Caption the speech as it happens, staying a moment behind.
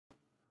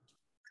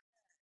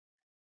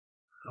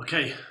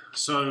Okay,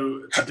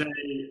 so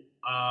today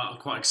I'm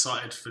quite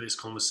excited for this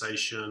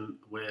conversation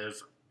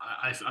with.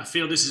 I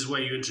feel this is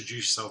where you introduce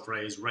yourself,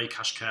 Ray, as Ray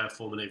Kashkar,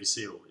 former Navy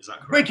SEAL. Is that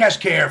Ray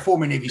correct? Cascare,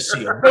 former Navy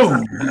SEAL.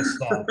 Boom.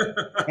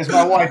 As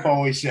my wife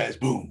always says,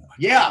 boom.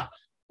 Yeah.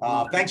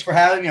 Thanks for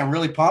having me. I'm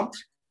really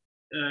pumped.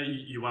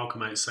 You're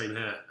welcome, mate. Same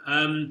here.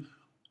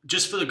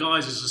 Just for the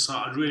guys, as a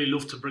start, I'd really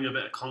love to bring a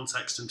bit of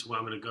context into where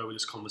I'm going to go with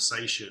this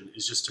conversation.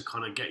 Is just to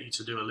kind of get you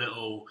to do a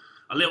little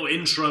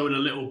intro and a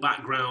little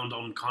background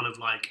on kind of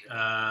like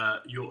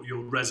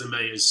your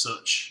resume as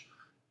such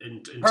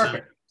in terms of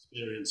Perfect.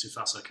 experience, if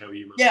that's okay with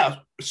you, man. Yeah.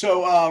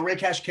 So Ray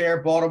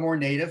Cascare, Baltimore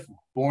native,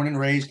 born and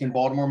raised in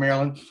Baltimore,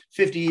 Maryland,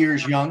 50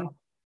 years young.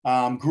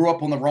 Grew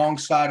up on the wrong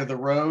side of the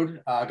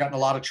road. Got in a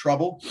lot of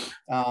trouble.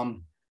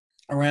 Um,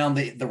 Around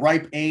the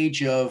ripe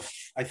age of,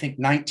 I think,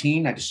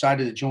 19, I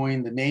decided to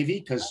join the Navy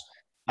because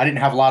I didn't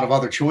have a lot of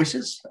other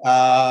choices.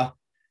 And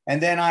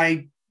then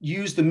I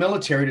used the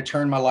military to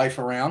turn my life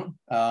around.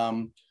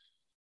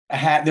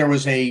 There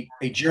was a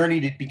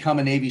journey to become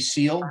a Navy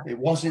SEAL. It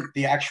wasn't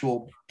the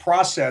actual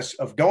process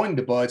of going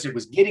to BUD/S; it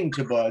was getting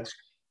to BUD/S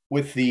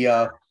with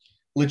the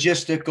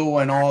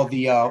logistical and all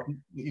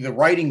the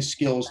writing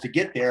skills to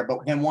get there.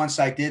 But then once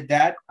I did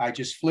that, I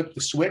just flipped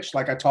the switch,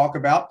 like I talk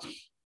about,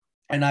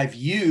 and I've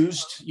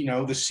used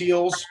the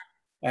SEALs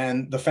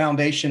and the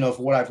foundation of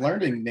what I've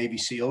learned in Navy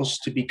SEALs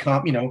to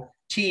become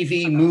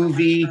TV,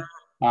 movie,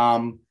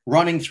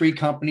 running three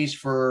companies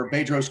for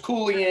Bedros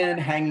Keuilian,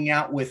 hanging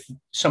out with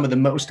some of the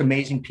most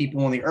amazing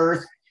people on the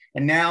earth.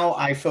 And now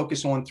I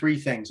focus on three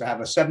things. I have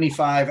a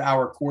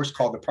 75-hour course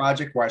called The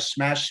Project where I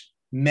smash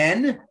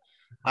men.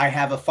 I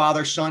have a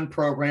father-son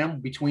program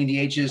between the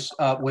ages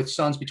with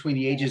sons between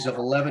the ages of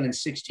 11 and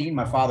 16.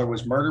 My father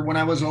was murdered when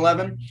I was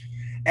 11,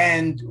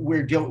 and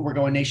we're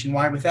going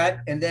nationwide with that.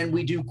 And then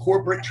we do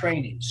corporate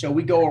training. So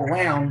we go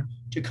around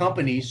to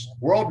companies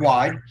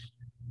worldwide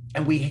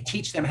and we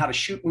teach them how to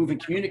shoot, move,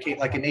 and communicate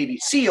like a Navy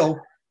SEAL.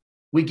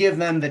 We give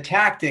them the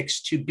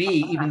tactics to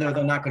be, even though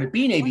they're not going to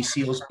be Navy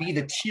SEALs, be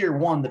the tier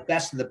one, the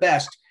best of the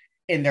best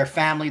in their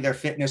family, their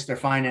fitness, their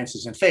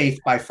finances, and faith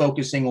by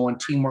focusing on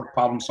teamwork,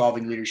 problem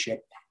solving,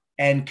 leadership,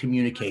 and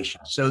communication.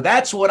 So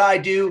that's what I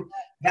do.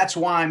 That's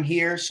why I'm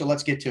here. So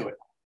let's get to it.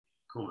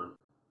 Cool, man.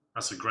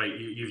 That's a great.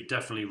 You've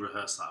definitely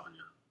rehearsed that, haven't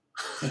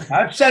you?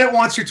 I've said it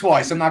once or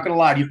twice. I'm not going to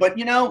lie to you, but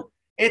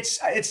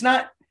it's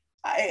not.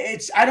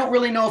 I don't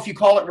really know if you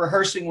call it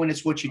rehearsing when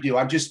it's what you do.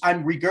 I'm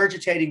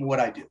regurgitating what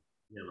I do.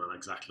 Yeah, man,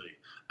 exactly.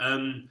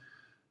 Um,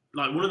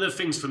 like one of the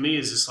things for me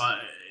is just like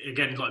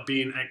again like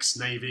being ex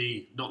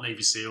Navy, not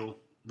Navy SEAL,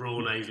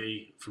 Royal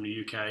Navy from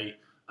the UK,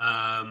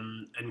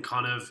 and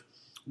kind of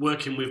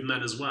working with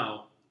men as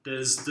well.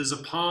 There's a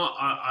part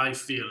I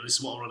feel, and this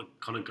is what I want to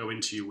kind of go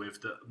into you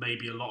with, that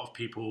maybe a lot of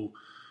people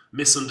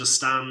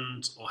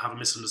misunderstand or have a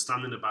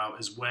misunderstanding about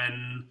is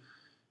when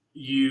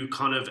you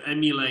kind of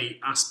emulate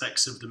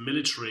aspects of the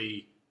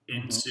military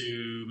Mm-hmm.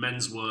 into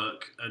men's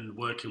work and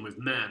working with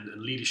men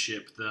and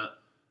leadership that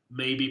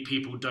maybe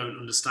people don't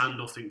understand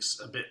or think's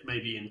a bit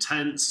maybe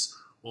intense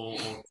or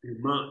too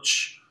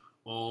much,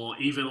 or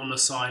even on the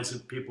sides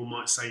of people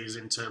might say is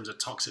in terms of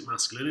toxic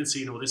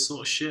masculinity and all this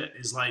sort of shit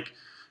is like,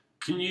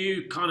 can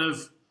you kind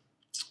of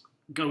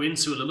go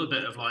into a little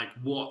bit of like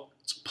what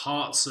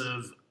parts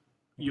of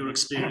your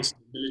experience in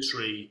the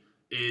military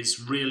is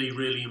really,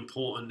 really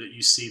important that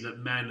you see that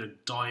men are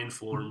dying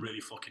for and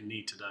really fucking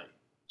need today?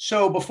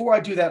 So before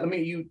I do that, let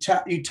me you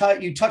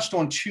touched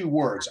on two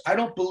words. I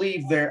don't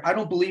believe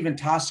in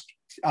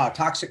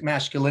toxic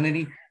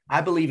masculinity. I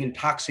believe in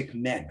toxic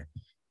men.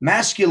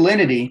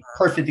 Masculinity,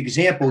 perfect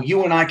example.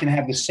 You and I can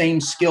have the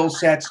same skill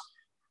sets,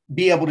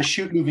 be able to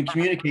shoot, move, and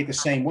communicate the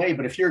same way.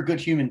 But if you're a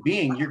good human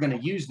being, you're going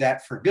to use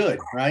that for good,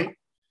 right?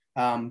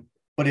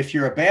 But if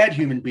you're a bad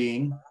human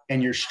being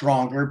and you're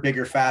stronger,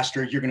 bigger,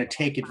 faster, you're going to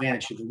take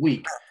advantage of the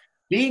weak.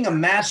 Being a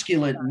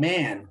masculine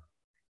man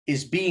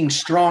is being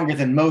stronger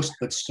than most,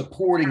 but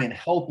supporting and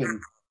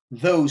helping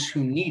those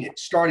who need it,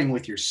 starting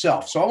with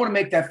yourself. So I want to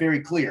make that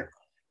very clear.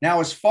 Now,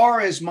 as far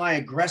as my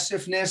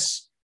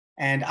aggressiveness,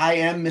 and I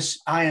am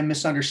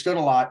misunderstood a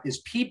lot, is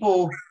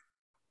people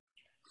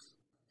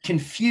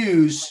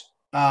confuse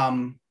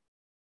my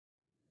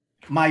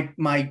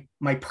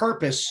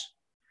purpose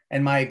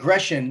and my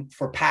aggression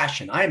for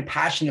passion. I am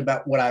passionate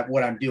about what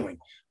I'm doing.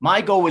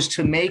 My goal is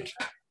to make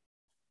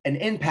an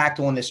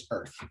impact on this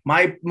earth.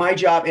 My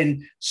job,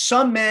 and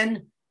some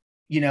men,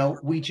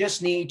 we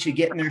just need to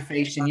get in their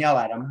face and yell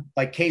at them.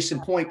 Like case in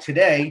point,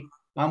 today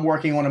I'm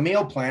working on a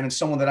meal plan, and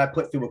someone that I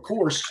put through a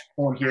course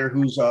on here,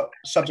 who's a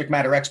subject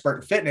matter expert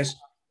in fitness,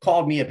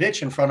 called me a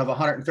bitch in front of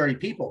 130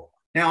 people.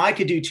 Now I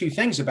could do two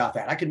things about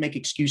that. I could make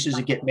excuses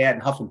and get mad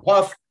and huff and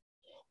puff,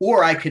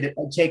 or I could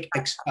take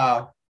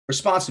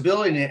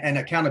responsibility and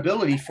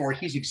accountability for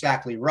he's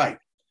exactly right.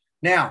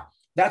 Now,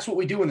 that's what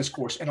we do in this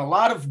course. And a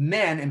lot of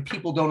men and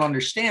people don't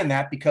understand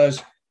that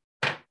because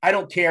I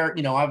don't care.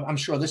 I'm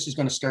sure this is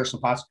going to stir some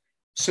pots.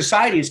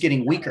 Society is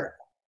getting weaker.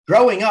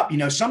 Growing up,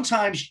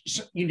 sometimes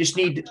you just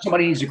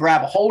somebody needs to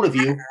grab a hold of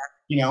you.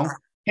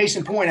 Case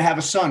in point, I have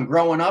a son.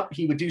 Growing up,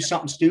 he would do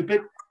something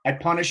stupid. I'd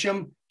punish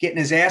him, getting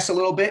his ass a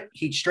little bit,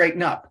 he'd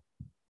straighten up.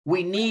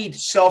 We need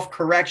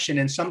self-correction,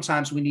 and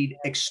sometimes we need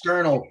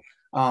external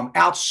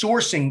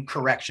outsourcing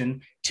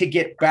correction to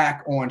get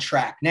back on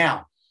track.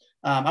 Now,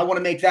 I want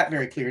to make that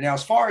very clear. Now,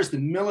 as far as the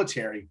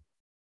military,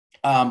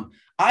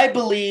 I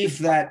believe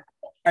that,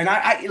 and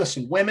I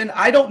listen, women,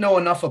 I don't know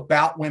enough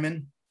about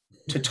women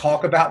to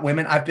talk about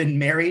women. I've been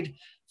married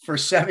for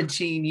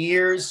 17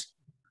 years.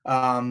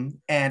 And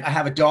I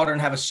have a daughter and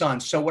have a son.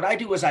 So what I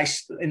do is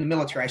in the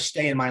military, I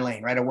stay in my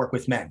lane, right? I work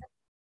with men.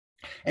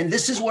 And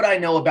this is what I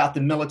know about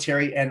the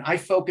military. And I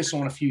focus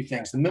on a few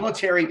things, the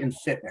military and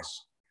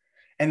fitness.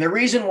 And the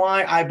reason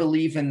why I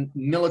believe in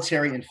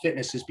military and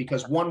fitness is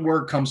because one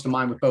word comes to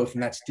mind with both,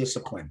 and that's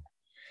discipline.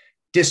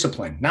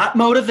 Discipline, not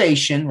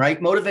motivation, right?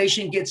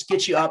 Motivation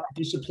gets you up.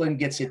 Discipline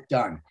gets it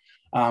done.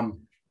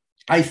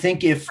 I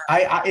think if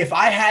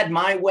I had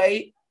my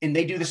way, and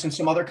they do this in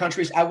some other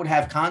countries, I would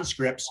have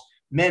conscripts,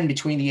 men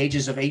between the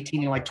ages of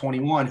 18 and like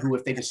 21, who,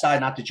 if they decide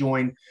not to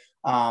join,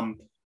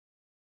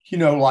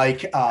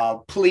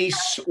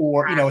 police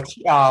or,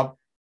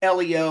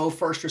 LEO,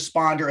 first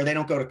responder, or they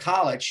don't go to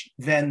college,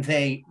 then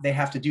they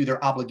have to do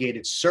their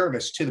obligated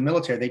service to the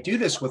military. They do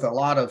this with a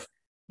lot of,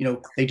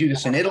 they do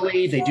this in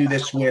Italy, they do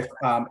this with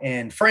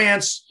in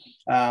France.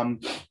 And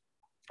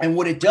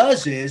what it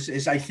does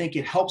is I think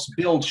it helps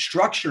build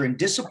structure and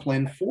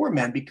discipline for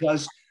men,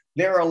 because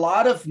there are a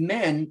lot of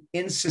men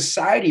in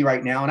society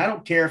right now, and I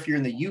don't care if you're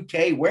in the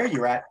UK, where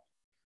you're at,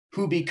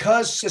 who,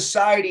 because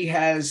society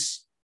has,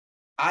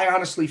 I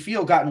honestly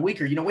feel, gotten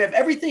weaker. We have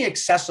everything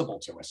accessible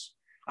to us.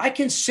 I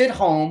can sit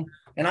home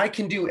and I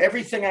can do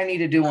everything I need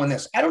to do on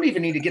this. I don't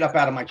even need to get up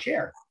out of my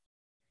chair.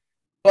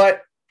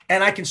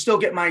 And I can still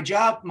get my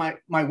job,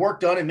 my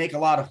work done and make a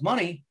lot of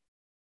money,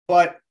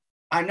 but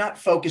I'm not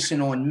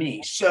focusing on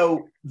me.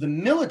 So the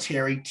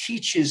military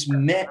teaches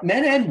men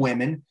and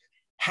women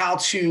how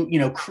to,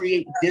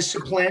 create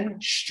discipline,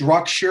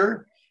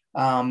 structure.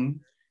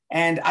 And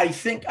I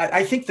think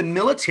the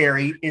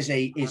military is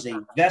a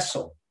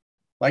vessel,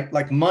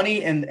 like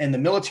money and the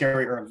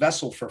military are a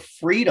vessel for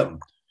freedom,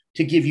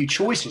 to give you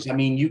choices. I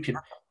mean, you can,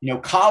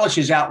 college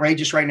is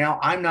outrageous right now.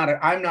 I'm not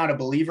a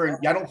believer.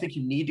 I don't think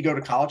you need to go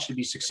to college to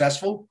be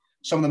successful.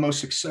 Some of the most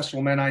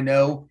successful men I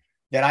know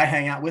that I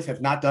hang out with have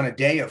not done a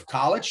day of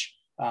college.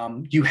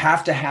 You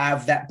have to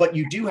have that, but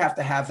you do have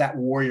to have that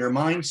warrior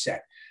mindset.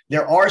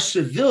 There are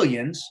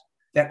civilians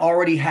that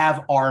already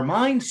have our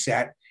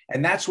mindset,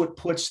 and that's what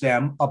puts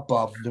them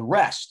above the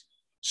rest.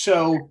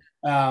 So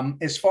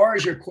as far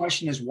as your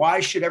question is, why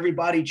should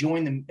everybody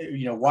join them?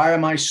 Why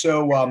am I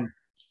so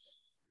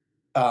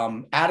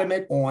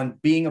adamant on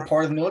being a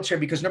part of the military?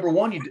 Because number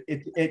one,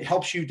 it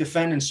helps you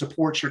defend and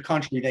support your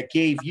country that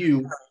gave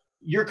you.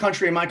 Your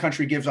country and my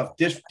country gives up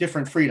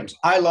different freedoms.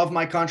 I love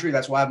my country.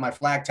 That's why I have my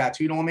flag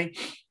tattooed on me.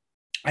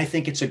 I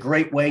think it's a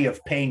great way of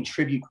paying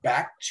tribute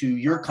back to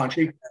your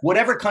country,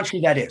 whatever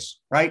country that is,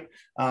 right?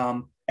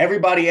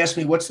 Everybody asks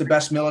me, what's the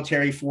best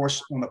military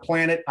force on the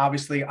planet?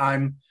 Obviously,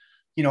 I'm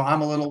a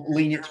little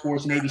lenient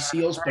towards Navy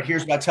SEALs, but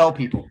here's what I tell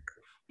people.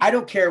 I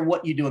don't care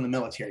what you do in the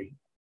military.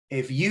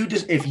 If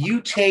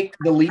you take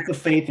the leap of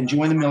faith and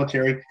join the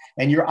military,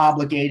 and you're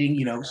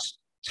obligating,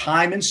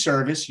 time and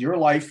service, your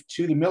life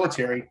to the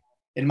military,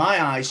 in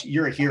my eyes,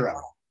 you're a hero.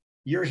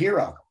 You're a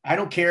hero. I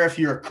don't care if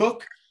you're a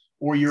cook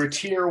or you're a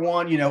tier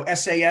one,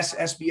 SAS,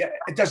 SBS,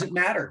 it doesn't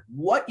matter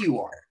what you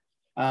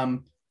are.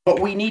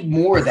 But we need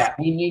more of that.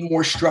 We need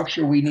more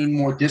structure. We need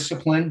more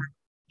discipline.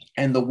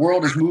 And the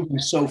world is moving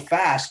so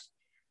fast.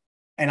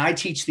 And I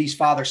teach these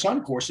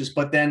father-son courses,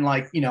 but then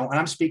and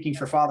I'm speaking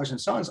for fathers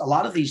and sons, a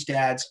lot of these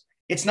dads,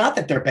 it's not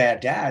that they're bad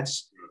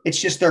dads.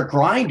 It's just they're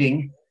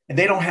grinding and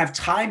they don't have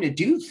time to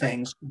do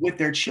things with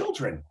their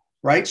children,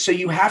 right? So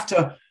you have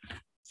to,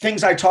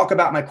 things I talk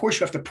about in my course,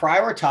 you have to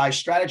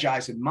prioritize,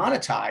 strategize, and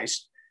monetize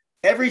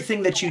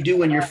everything that you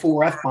do in your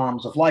 4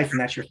 F-bombs of life, and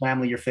that's your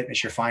family, your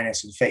fitness, your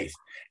finance, and faith.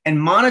 And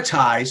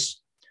monetize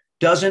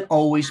doesn't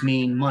always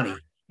mean money.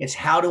 It's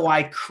how do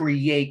I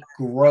create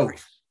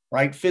growth,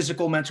 right?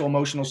 Physical, mental,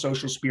 emotional,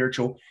 social,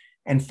 spiritual,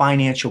 and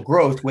financial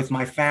growth with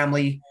my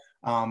family,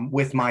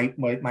 with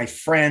my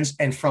friends,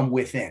 and from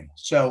within.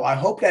 So I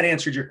hope that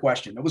answered your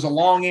question. It was a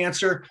long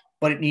answer,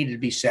 but it needed to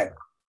be said.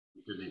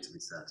 It did need to be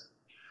said.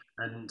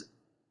 And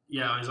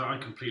yeah, I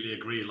completely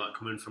agree. Like,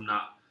 coming from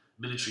that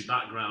military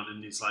background,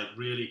 and it's like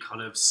really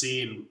kind of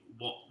seeing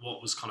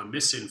what was kind of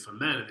missing for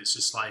men, and it's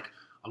just like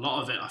a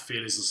lot of it I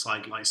feel is just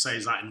like say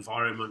is that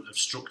environment of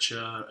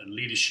structure and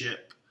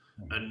leadership,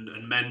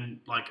 and men,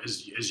 like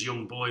as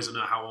young boys. I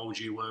don't know how old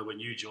you were when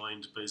you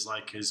joined, but it's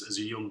like as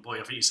a young boy,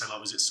 I think you said,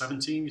 like, was it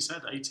 17? You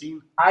said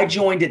 18? I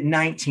joined at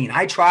 19.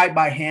 I tried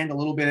by hand a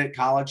little bit at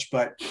college,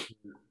 but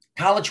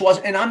college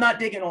wasn't, and I'm not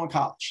digging on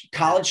college.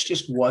 College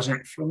just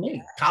wasn't for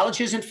me.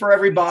 College isn't for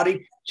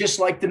everybody, just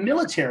like the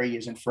military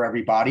isn't for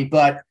everybody.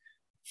 But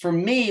for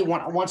me,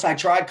 once I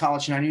tried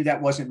college and I knew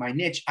that wasn't my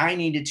niche, I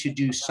needed to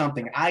do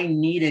something. I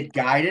needed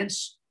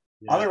guidance.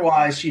 Yeah.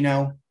 Otherwise,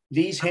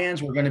 these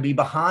hands were going to be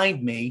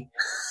behind me,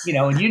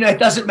 and it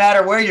doesn't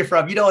matter where you're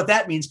from. You know what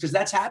that means, because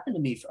that's happened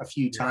to me a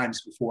few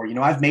times before.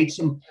 I've made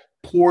some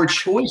poor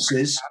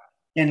choices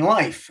in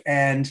life.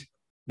 And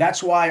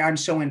that's why I'm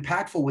so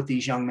impactful with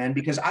these young men,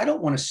 because I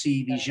don't want to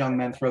see these young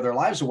men throw their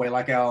lives away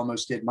like I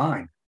almost did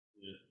mine.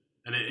 Yeah.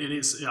 And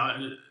it's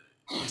definitely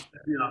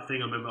that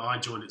thing. I remember I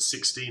joined at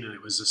 16, and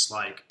it was just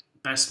like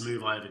best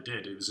move I ever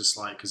did. It was just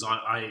like because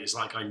it's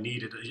like I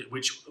needed it,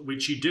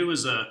 which you do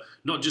as a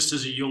not just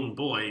as a young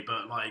boy,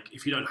 but like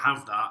if you don't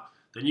have that,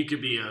 then you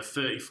could be a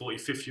 30, 40,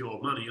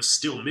 50-year-old man and you're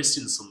still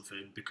missing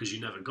something because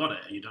you never got it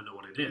and you don't know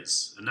what it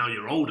is. And now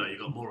you're older, you've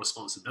got more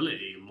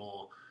responsibility and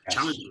more Yes,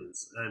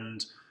 challenges.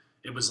 And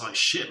it was like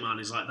shit, man.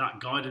 It's like that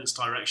guidance,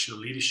 direction,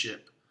 and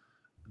leadership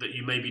that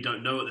you maybe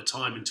don't know at the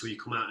time until you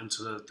come out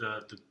into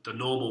the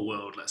normal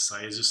world, let's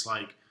say, is just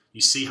like you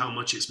see how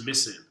much it's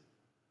missing.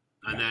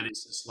 And yeah, then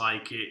it's just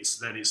like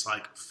it's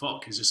like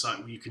fuck. It's just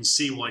like you can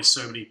see why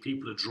so many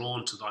people are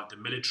drawn to like the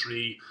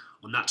military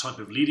on that type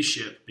of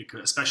leadership,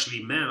 because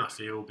especially men, I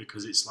feel,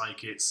 because it's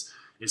like it's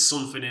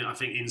something I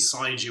think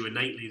inside you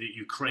innately that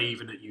you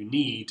crave and that you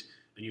need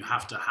and you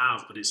have to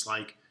have, but it's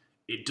like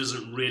it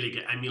doesn't really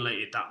get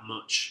emulated that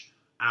much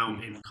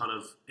out in kind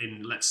of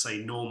in let's say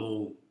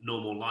normal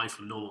life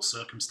and normal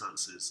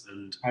circumstances,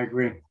 and I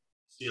agree.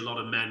 see a lot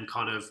of men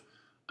kind of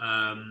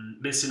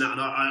missing out.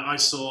 And I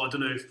saw, I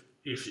don't know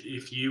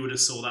if you would have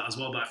saw that as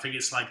well, but I think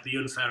it's like the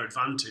unfair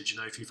advantage. You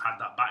know, if you've had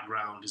that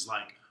background, is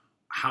like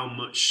how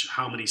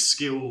many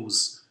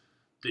skills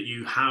that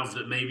you have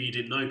that maybe you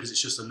didn't know because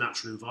it's just a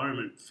natural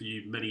environment for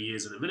you many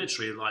years in the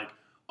military. Like,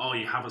 oh,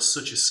 you have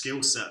such a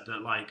skill set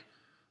that like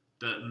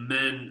that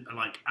men are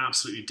like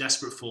absolutely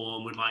desperate for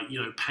and would like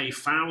pay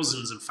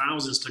thousands and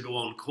thousands to go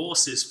on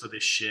courses for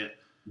this shit.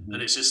 Mm-hmm.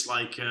 And it's just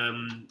like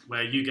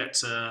where you get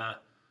to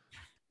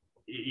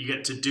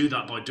do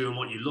that by doing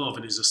what you love,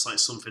 and it's just like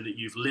something that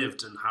you've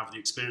lived and have the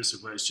experience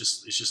of, where it's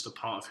just a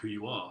part of who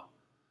you are.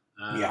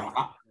 Yeah.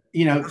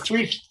 um,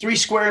 Three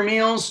square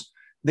meals,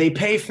 they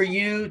pay for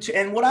you to,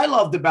 and what I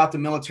loved about the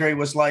military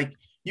was like,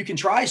 you can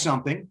try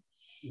something,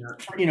 yeah,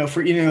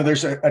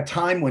 there's a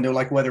time window,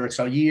 like whether it's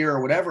a year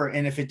or whatever.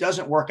 And if it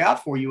doesn't work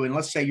out for you, and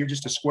let's say you're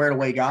just a squared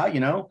away guy,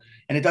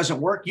 and it doesn't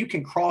work, you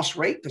can cross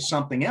rate to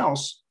something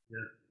else.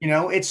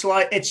 yeah, It's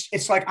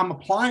like I'm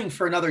applying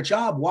for another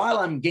job while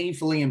I'm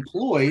gainfully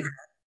employed,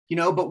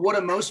 but what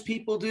do most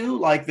people do?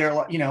 Like they're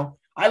like,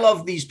 I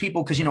love these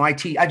people because,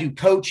 I do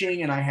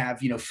coaching and I have,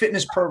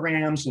 fitness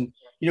programs and,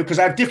 because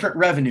I have different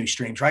revenue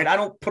streams, right? I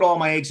don't put all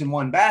my eggs in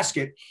one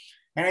basket.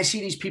 And I see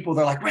these people,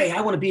 they're like, Ray,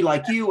 I want to be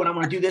like you and I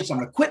want to do this. I'm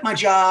going to quit my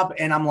job.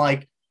 And I'm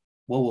like,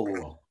 whoa, whoa,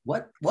 whoa,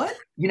 whoa. What?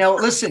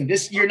 Listen,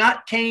 you're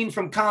not Kane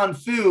from Kung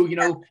Fu,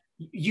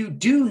 you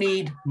do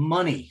need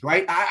money,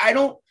 right? I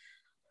don't,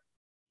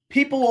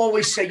 people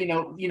always say,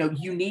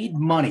 you need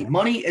money.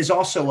 Money is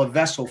also a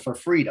vessel for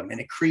freedom,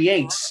 and it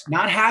creates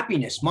not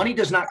happiness. Money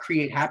does not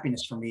create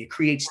happiness for me. It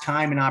creates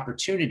time and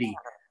opportunity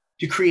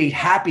to create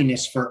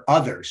happiness for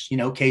others.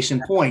 Case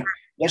in point,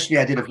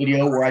 yesterday I did a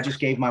video where I just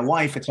gave my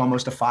wife, it's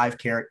almost a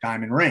 5-carat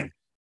diamond ring.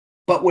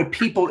 But what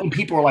people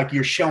are like,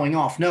 you're showing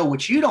off. No,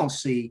 what you don't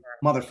see,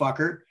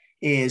 motherfucker,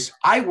 is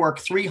I work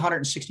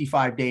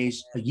 365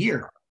 days a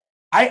year.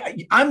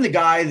 I'm the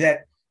guy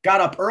that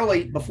got up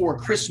early before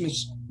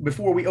Christmas,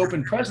 before we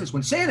opened presents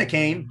when Santa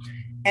came.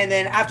 And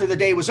then after the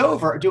day was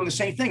over, doing the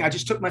same thing. I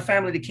just took my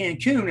family to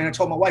Cancun and I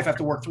told my wife I have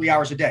to work 3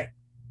 hours a day.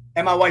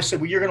 And my wife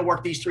said, well, you're going to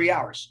work these 3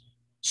 hours.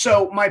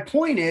 So my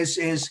point is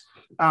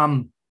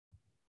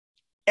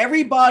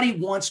everybody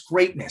wants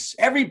greatness.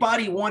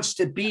 Everybody wants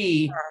to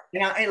be,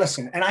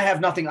 listen, and I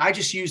have nothing. I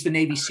just use the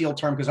Navy SEAL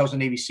term because I was a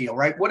Navy SEAL,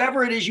 right?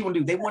 Whatever it is you want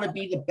to do, they want to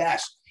be the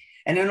best.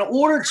 And in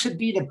order to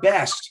be the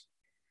best,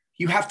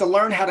 you have to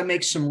learn how to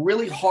make some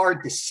really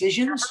hard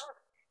decisions,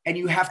 and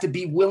you have to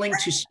be willing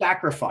to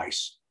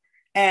sacrifice.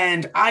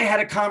 And I had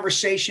a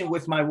conversation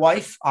with my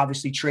wife,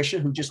 obviously Trisha,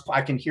 who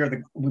I can hear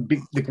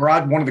the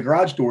garage, one of the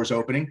garage doors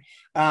opening.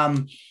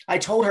 I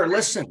told her,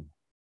 listen,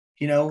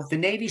 the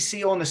Navy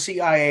SEAL and the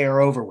CIA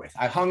are over with.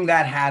 I hung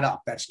that hat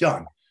up. That's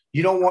done.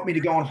 You don't want me to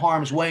go in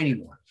harm's way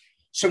anymore.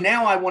 So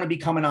now I want to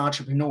become an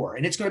entrepreneur,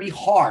 and it's going to be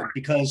hard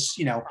because,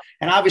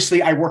 and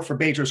obviously I work for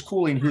Bedros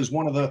Keuilian, who's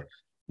one of the,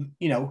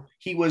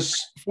 he was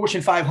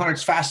Fortune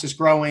 500's fastest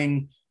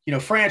growing,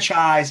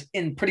 franchise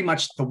in pretty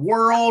much the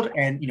world.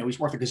 And, he's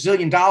worth $1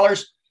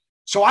 gazillion.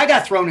 So I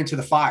got thrown into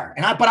the fire,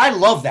 but I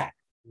love that.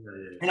 yeah,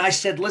 yeah. And I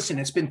said, listen,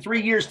 it's been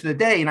 3 years to the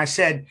day. And I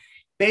said,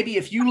 baby,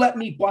 if you let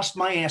me bust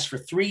my ass for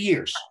 3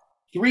 years,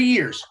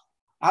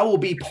 I will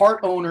be part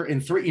owner in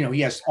 3,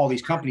 he has all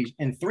these companies,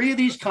 in 3 of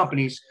these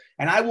companies,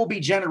 and I will be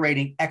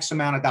generating X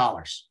amount of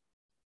dollars.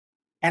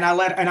 And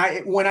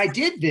when I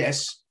did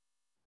this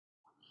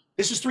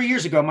is 3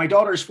 years ago. My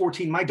daughter is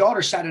 14. My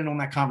daughter sat in on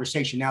that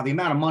conversation. Now, the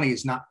amount of money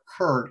is not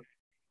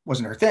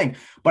wasn't her thing,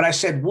 but I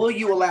said, will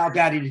you allow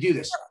daddy to do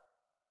this?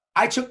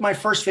 I took my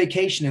first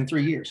vacation in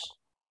 3 years,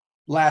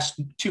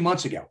 last 2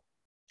 months ago.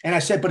 And I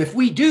said, but if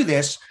we do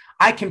this,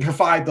 I can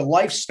provide the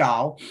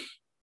lifestyle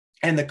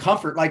and the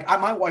comfort. Like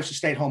my wife's a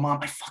stay-at-home mom.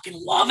 I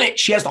fucking love it.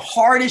 She has the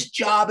hardest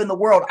job in the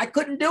world. I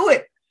couldn't do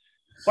it.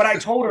 But I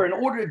told her, in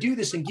order to do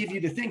this and give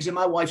you the things, and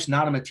my wife's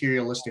not a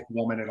materialistic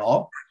woman at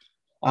all.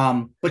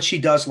 But she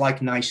does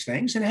like nice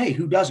things. And hey,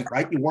 who doesn't,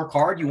 right? You work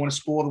hard. You want to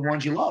spoil the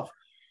ones you love.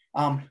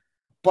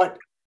 But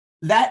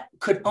that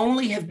could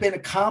only have been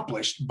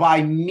accomplished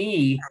by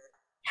me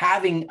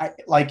having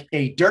like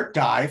a dirt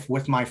dive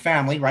with my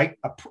family, right?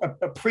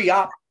 A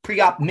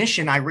pre-op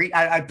mission.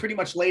 I pretty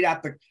much laid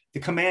out the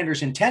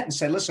commander's intent and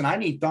said, listen, I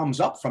need thumbs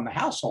up from the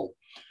household.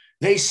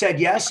 They said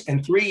yes.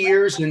 And 3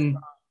 years and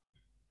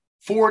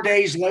 4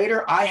 days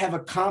later, I have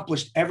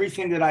accomplished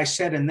everything that I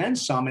said and then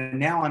some. And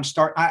now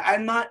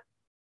I'm not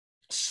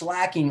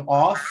slacking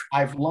off.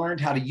 I've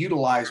learned how to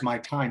utilize my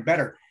time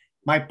better.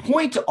 My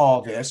point to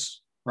all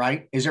this,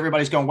 right, is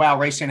everybody's going, wow,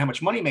 Ray's saying how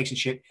much money he makes and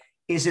shit,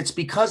 is it's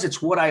because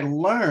it's what I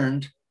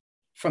learned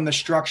from the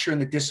structure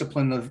and the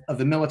discipline of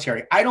the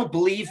military. I don't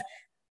believe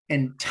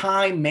in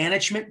time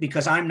management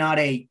because I'm not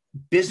a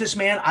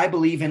businessman. I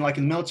believe in, like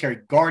in the military,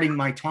 guarding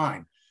my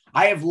time.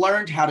 I have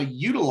learned how to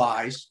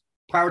utilize,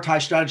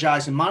 prioritize,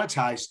 strategize, and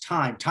monetize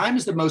time. Time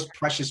is the most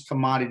precious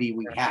commodity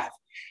we have.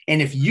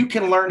 And if you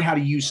can learn how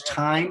to use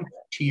time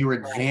to your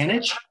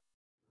advantage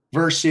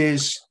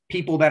versus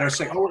people that are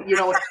saying, oh, you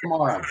know what,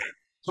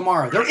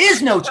 tomorrow. There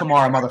is no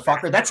tomorrow,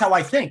 motherfucker. That's how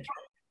I think.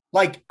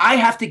 Like, I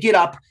have to get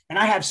up and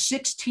I have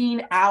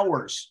 16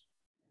 hours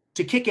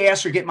to kick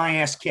ass or get my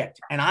ass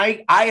kicked. And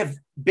I have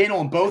been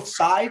on both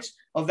sides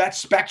of that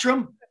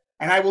spectrum.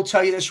 And I will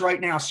tell you this right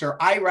now, sir.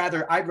 I'd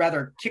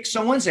rather kick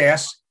someone's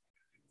ass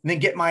than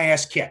get my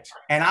ass kicked.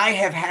 And I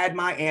have had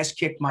my ass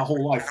kicked my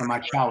whole life from my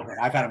childhood.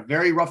 I've had a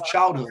very rough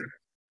childhood.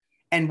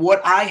 And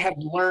what I have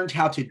learned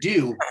how to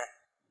do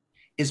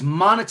is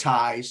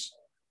monetize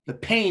the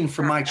pain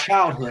from my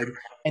childhood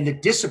and the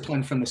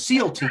discipline from the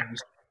SEAL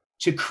teams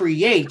to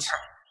create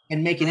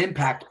and make an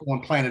impact on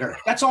planet Earth.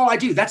 That's all I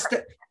do. That's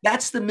the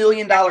 $1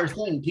 million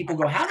thing. People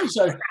go, how does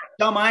a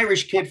dumb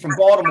Irish kid from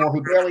Baltimore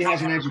who barely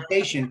has an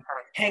education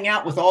hang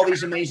out with all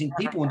these amazing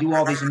people and do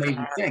all these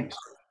amazing things?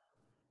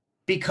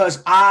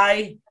 Because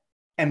I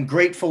am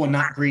grateful and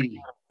not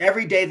greedy.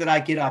 Every day that I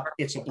get up,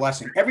 it's a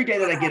blessing. Every day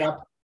that I get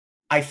up,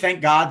 I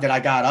thank God that I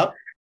got up.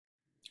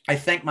 I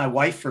thank my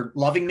wife for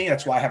loving me.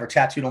 That's why I have her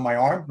tattooed on my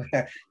arm.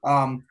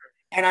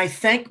 And I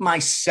thank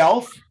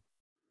myself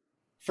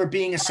for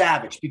being a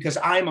savage, because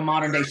I'm a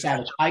modern day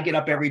savage. I get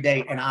up every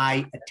day and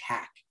I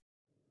attack.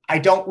 I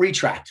don't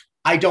retract.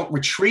 I don't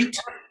retreat.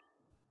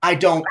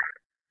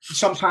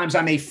 Sometimes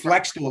I may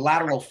flex, do a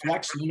lateral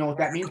flex. You know what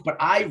that means, but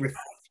I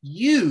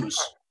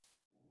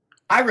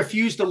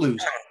refuse to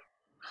lose.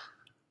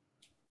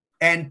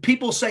 And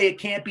people say it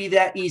can't be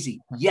that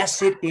easy.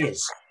 Yes, it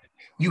is.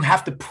 You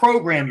have to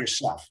program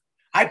yourself.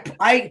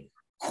 I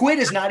quit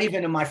is not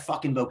even in my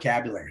fucking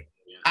vocabulary.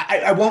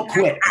 I won't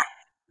quit.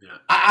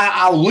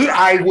 I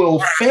will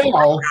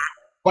fail,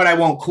 but I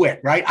won't quit,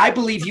 right? I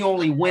believe you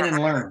only win and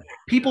learn.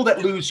 People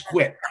that lose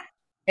quit.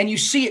 And you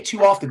see it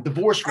too often.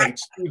 Divorce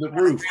rates through the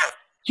roof.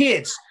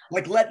 Kids,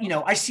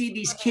 I see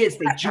these kids,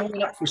 they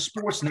join up for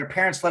sports and their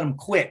parents let them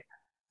quit.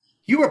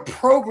 You are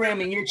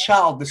programming your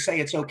child to say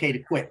it's okay to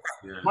quit.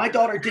 Yeah. My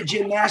daughter did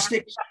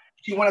gymnastics.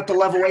 She went up to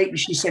level 8 and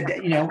she said,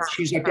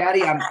 she's like,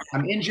 Daddy,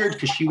 I'm injured,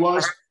 because she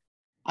was.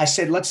 I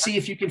said, let's see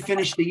if you can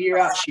finish the year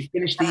out. She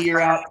finished the year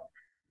out.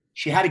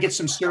 She had to get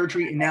some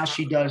surgery, and now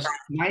she does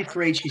 9th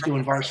grade. She's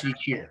doing varsity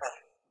cheer.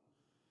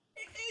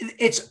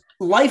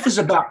 Life is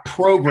about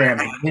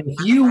programming. And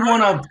if you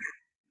want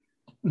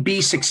to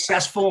be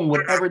successful in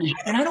whatever it is,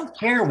 and I don't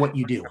care what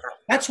you do.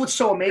 That's what's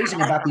so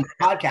amazing about these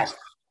podcasts.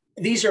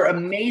 These are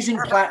amazing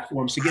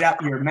platforms to get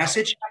out your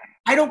message.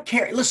 I don't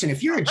care. Listen,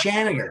 if you're a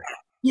janitor,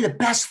 you're the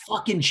best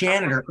fucking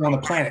janitor on the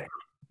planet,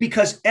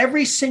 because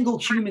every single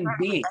human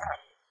being,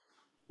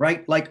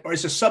 right,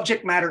 is a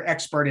subject matter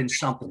expert in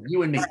something,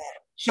 you and me.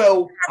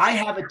 So I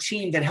have a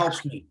team that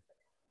helps me.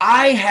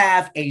 I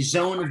have a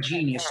zone of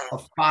genius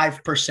of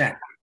 5%.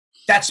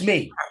 That's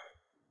me.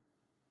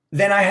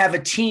 Then I have a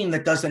team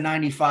that does the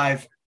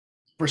 95%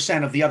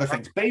 of the other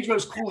things.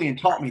 Bedros Keuilian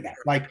taught me that.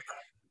 Like,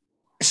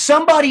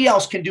 somebody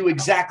else can do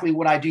exactly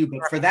what I do, but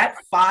for that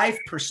 5%,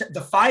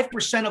 the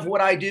 5% of what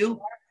I do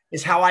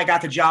is how I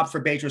got the job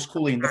for Bedros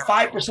Keuilian. The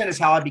 5% is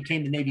how I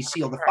became the Navy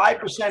SEAL. The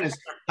 5% is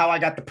how I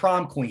got the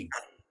prom queen,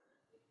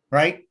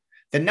 right?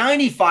 The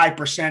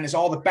 95% is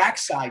all the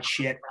backside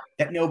shit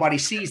that nobody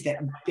sees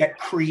that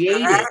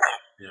created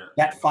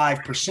that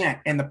 5%.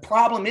 And the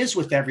problem is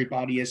with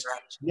everybody is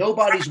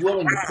nobody's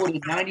willing to put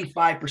in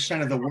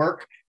 95% of the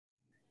work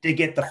to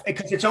get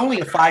because it's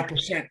only a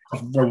 5%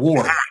 of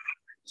reward.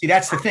 See,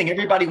 that's the thing.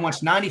 Everybody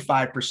wants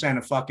 95%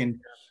 of fucking,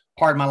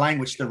 pardon my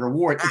language, the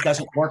reward. It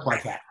doesn't work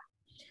like that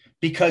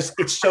because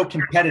it's so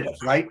competitive,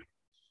 right?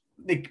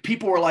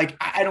 People were like,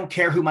 I don't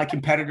care who my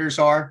competitors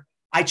are.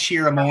 I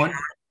cheer them on.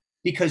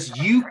 Because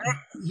you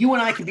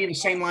and I can be in the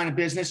same line of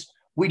business.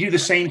 We do the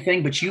same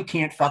thing, but you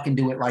can't fucking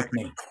do it like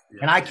me.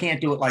 And I can't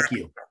do it like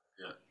you.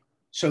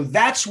 So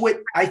that's what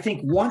I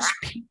think. Once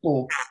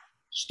people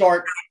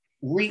start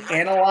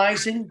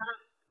reanalyzing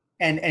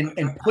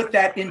and put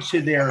that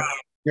into their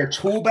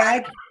tool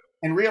bag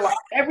and realize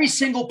every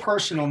single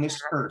person on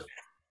this earth,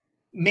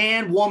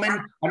 man,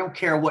 woman, I don't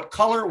care what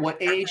color, what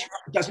age,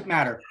 it doesn't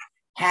matter,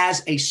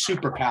 has a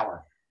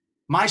superpower.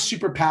 My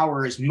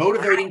superpower is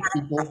motivating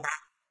people,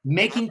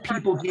 making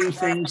people do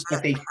things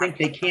that they think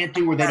they can't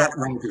do or they don't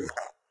want to do.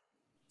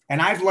 And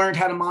I've learned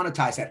how to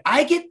monetize that.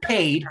 I get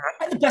paid.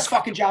 I have the best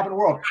fucking job in the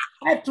world.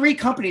 I have 3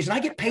 companies and I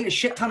get paid a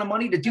shit ton of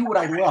money to do what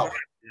I love.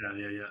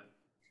 Yeah.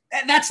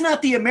 And that's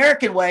not the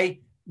American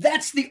way.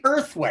 That's the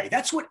Earth way.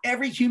 That's what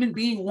every human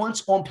being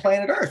wants on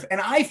planet Earth. And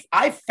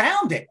I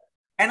found it.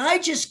 And I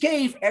just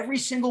gave every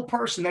single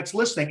person that's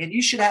listening, and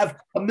you should have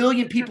 1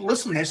 million people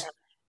listening to this,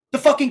 the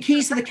fucking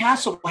keys to the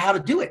castle, how to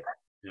do it.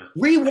 Yeah.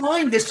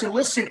 Rewind this and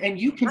listen, and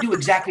you can do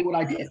exactly what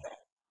I did.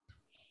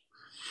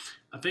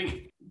 I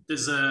think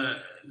there's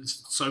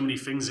so many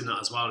things in that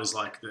as well. Is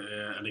like,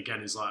 and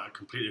again, is like I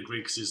completely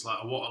agree, because it's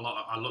like what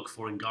I look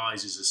for in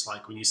guys is it's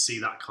like when you see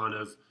that kind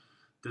of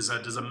there's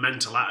a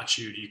mental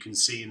attitude you can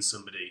see in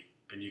somebody,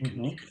 and you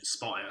can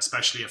spot it.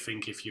 Especially I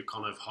think if you're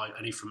kind of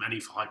any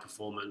high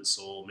performance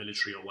or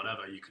military or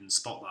whatever, you can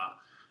spot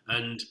that.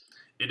 And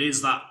it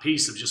is that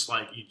piece of just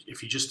like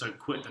if you just don't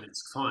quit, then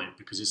it's fine,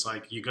 because it's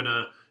like you're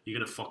gonna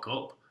fuck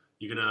up.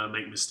 You're gonna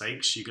make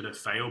mistakes. You're gonna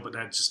fail, but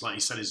they're just like you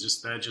said.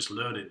 They're just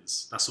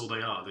learnings. That's all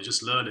they are. They're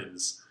just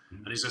learnings,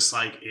 and it's just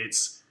like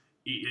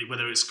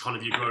whether it's kind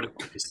of you growing up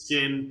with your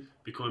skin,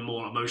 becoming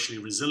more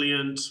emotionally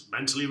resilient,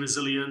 mentally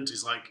resilient.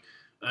 Is like,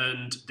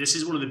 and this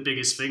is one of the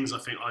biggest things I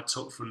think I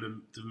took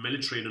from the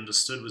military and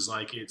understood was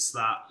like it's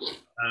that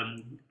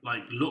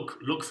like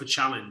look for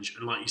challenge,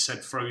 and like you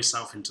said, throw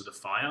yourself into the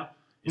fire.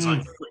 It's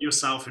like put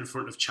yourself in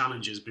front of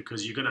challenges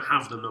because you're gonna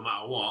have them no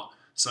matter what.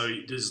 So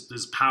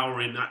there's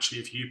power in actually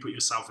if you put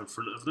yourself in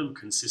front of them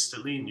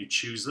consistently and you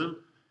choose them.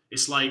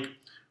 It's like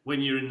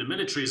when you're in the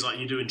military, it's like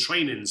you're doing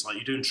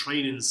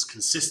trainings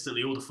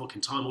consistently all the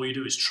fucking time. All you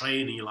do is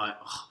train, and you're like,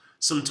 oh,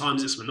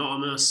 sometimes it's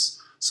monotonous,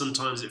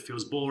 sometimes it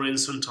feels boring,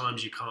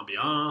 sometimes you can't be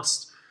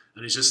asked,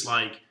 and it's just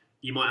like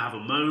you might have a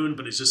moan,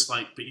 but it's just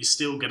like, but you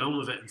still get on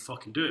with it and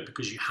fucking do it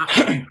because you have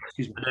to.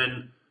 And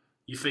then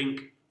you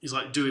think it's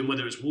like doing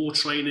whether it's war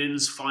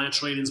trainings, fire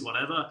trainings,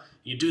 whatever.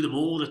 You do them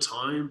all the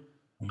time.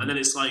 And then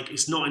it's like,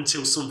 it's not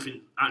until something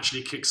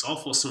actually kicks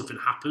off or something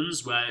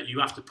happens where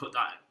you have to put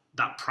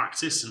that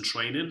practice and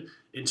training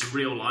into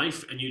real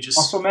life, and you just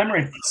muscle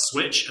memory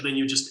switch, and then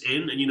you're just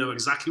in and you know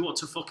exactly what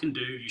to fucking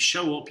do. You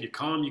show up, you're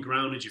calm, you're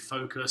grounded, you're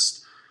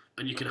focused,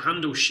 and you can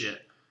handle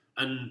shit.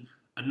 And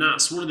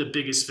that's one of the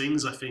biggest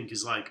things I think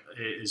is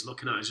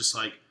looking at is just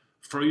like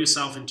throw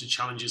yourself into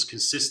challenges,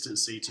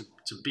 consistency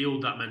to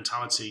build that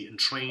mentality and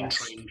train,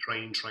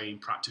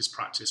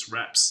 practice,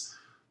 reps.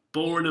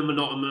 Boring and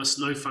monotonous,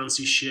 no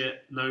fancy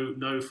shit,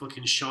 no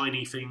fucking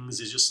shiny things.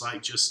 It's just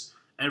like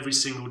every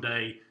single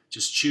day,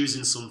 just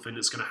choosing something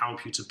that's going to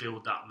help you to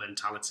build that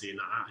mentality and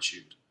that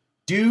attitude.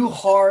 Do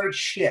hard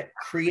shit,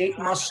 create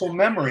muscle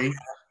memory.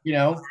 You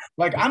know,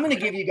 like I'm going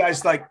to give you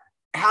guys like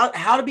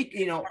how to be.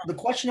 You know, the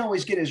question I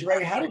always get is,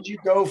 Ray, how did you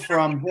go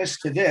from this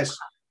to this?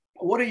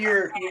 What are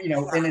your,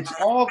 and it's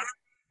all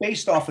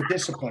based off of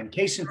discipline.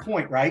 Case in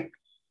point, right?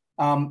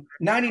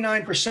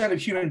 99%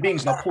 of human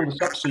beings, and I'll pull this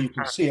up so you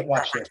can see it,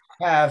 watch this,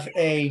 have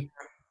a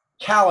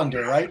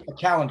calendar, right? A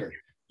calendar.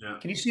 Yeah.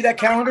 Can you see that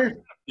calendar?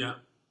 Yeah.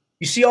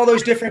 You see all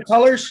those different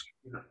colors?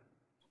 Yeah.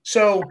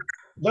 So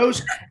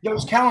those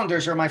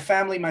calendars are my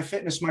family, my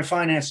fitness, my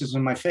finances,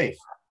 and my faith.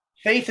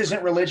 Faith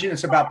isn't religion.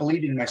 It's about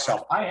believing in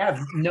myself. I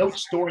have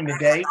notes during the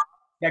day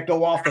that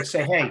go off that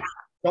say, hey,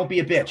 don't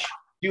be a bitch.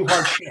 Do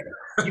hard shit.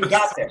 You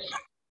got this.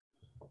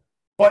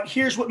 But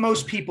here's what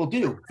most people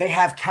do. They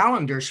have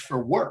calendars for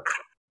work,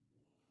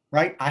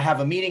 right? I have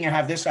a meeting, I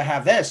have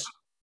this,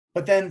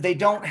 but then they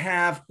don't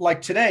have,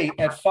 like today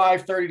at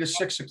 5:30 to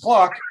 6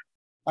 o'clock,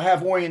 I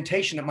have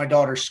orientation at my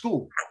daughter's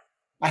school.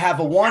 I have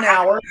a 1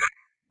 hour,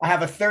 I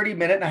have a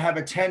 30-minute, and I have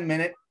a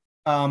 10-minute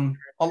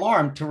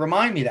alarm to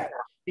remind me that.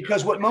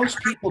 Because what most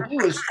people do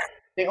is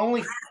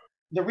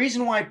the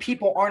reason why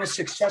people aren't as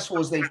successful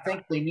as they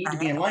think they need to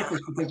be in life is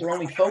because they're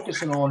only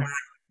focusing on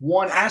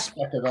one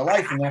aspect of their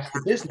life, and that's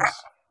the business.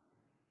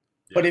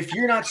 But if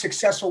you're not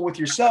successful with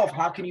yourself,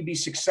 how can you be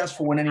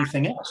successful in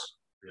anything else?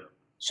 Yeah.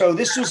 So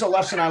this was a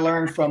lesson I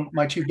learned from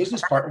my two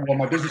business partners. Well,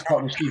 my business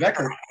partner, Steve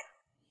Eckert.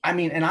 I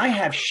mean, and I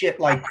have shit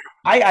like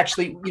I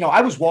actually,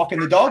 I was walking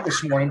the dog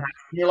this morning.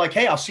 And you're like,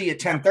 hey, I'll see you at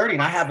 10:30,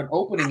 and I have an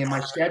opening in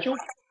my schedule.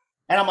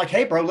 And I'm like,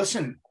 hey, bro,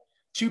 listen,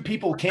 2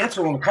 people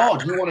cancel on the call.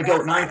 Do you want to go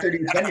at 9:30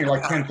 to 10? You're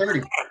like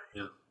 10:30.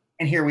 Yeah.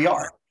 And here we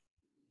are.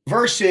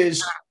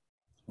 Versus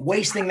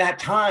wasting that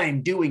time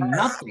doing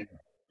nothing.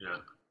 Yeah.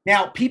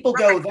 Now, people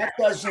go,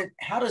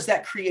 how does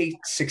that create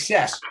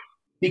success?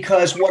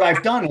 Because what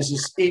I've done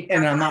is,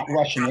 and I'm not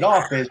rushing it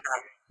off, is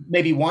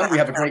maybe one, we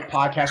have a great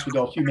podcast, we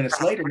go a few minutes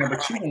later. Number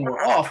 2, when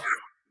we're off,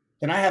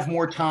 then I have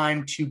more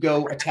time to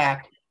go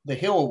attack the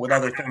hill with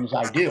other things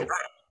I do.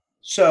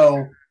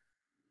 So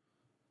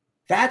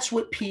that's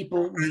what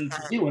people need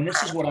to do. And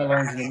this is what I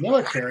learned in the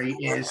military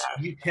is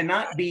you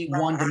cannot be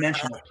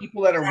one-dimensional.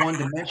 People that are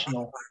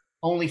one-dimensional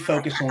only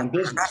focus on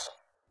business.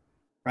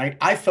 Right?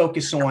 I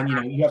focus on,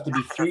 you have to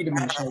be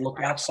 3-dimensional,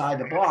 look outside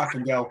the block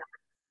and go,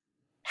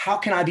 how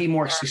can I be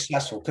more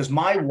successful? Because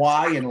my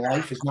why in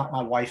life is not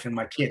my wife and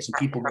my kids. And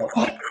people go,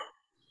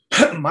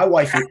 oh, my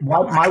why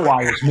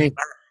is me.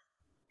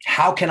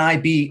 How can I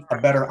be a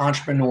better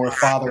entrepreneur,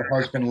 father,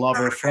 husband,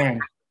 lover,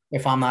 friend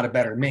if I'm not a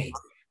better me?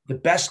 The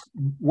best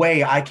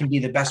way I can be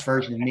the best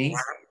version of me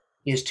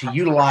is to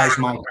utilize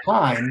my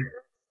time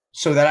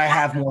so that I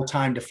have more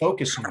time to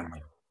focus on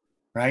me,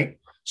 right?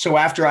 So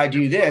after I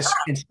do this,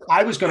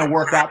 I was going to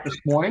work out this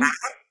morning,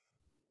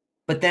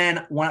 but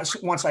then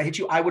once I hit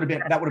you, that would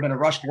have been a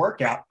rushed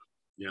workout.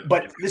 Yeah.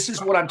 But this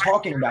is what I'm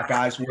talking about,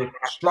 guys, with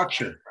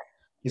structure.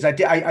 Is I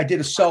did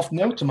a self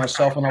note to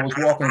myself when I was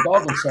walking the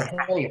dog and said,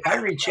 hey, if I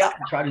reach out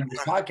and try to do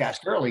this podcast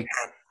early,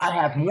 I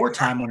have more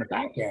time on the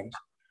back end,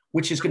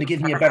 which is going to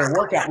give me a better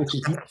workout, which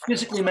is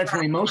physically,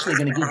 mentally, emotionally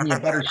going to give me a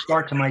better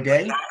start to my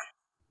day.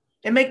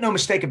 And make no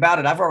mistake about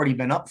it, I've already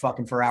been up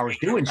fucking for hours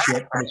doing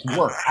shit, and it's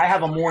work. I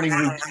have a morning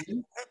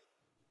routine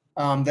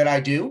that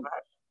I do,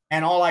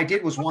 and all I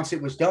did was once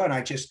it was done,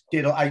 I just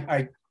did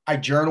I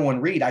journal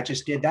and read. I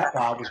just did that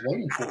while I was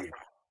waiting for you.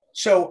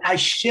 So I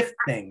shift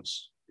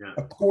things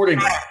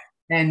accordingly.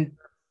 And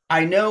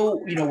I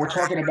know, we're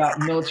talking about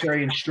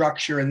military and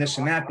structure and this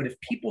and that, but if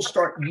people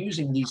start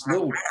using these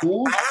little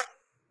tools,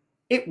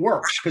 it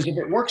works. Because if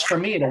it works for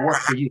me, it'll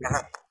work for you.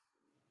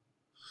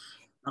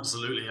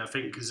 Absolutely. I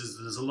think because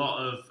there's a lot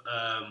of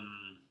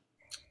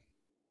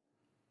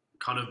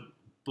kind of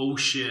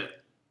bullshit,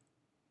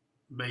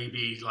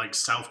 maybe like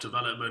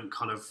self-development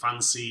kind of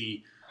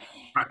fancy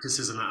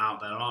practices and that out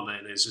there, aren't they?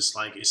 And it's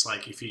like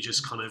if you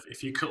just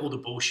if you cut all the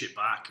bullshit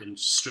back and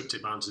stripped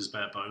it down to its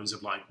bare bones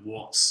of like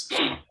what's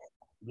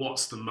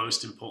the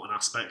most important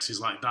aspects,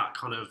 is like that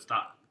kind of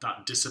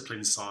that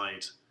discipline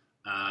side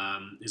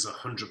is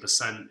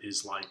 100%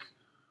 is like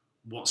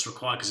what's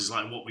required, because it's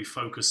like what we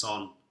focus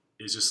on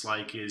is just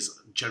like is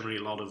generally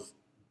a lot of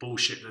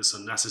bullshit that's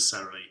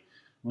unnecessary.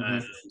 Mm-hmm.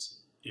 And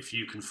if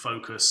you can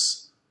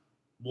focus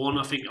one,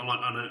 I think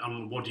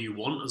on what do you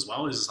want as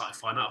well, is like I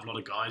find out a lot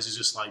of guys is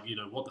just like,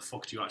 what the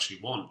fuck do you actually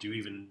want? Do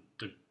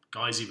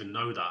guys even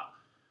know that?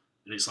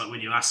 And it's like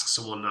when you ask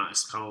someone that,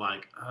 it's kind of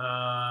like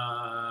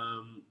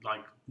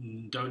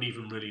don't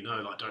even really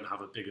know, like don't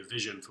have a bigger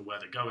vision for where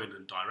they're going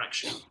and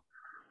direction.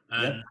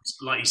 And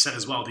like you said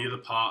as well, the other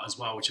part as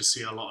well, which I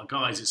see in a lot of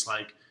guys, it's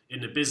like in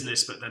the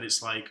business, but then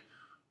it's like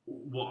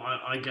what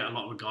I get a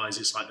lot with guys,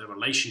 it's like their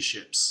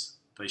relationships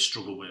they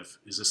struggle with.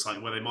 Is just like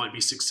where they might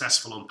be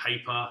successful on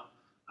paper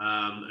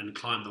and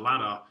climb the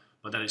ladder,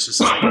 but then it's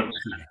just like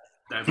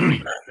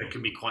they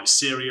can be quite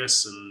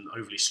serious and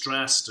overly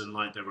stressed, and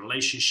like their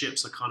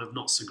relationships are kind of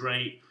not so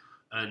great,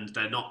 and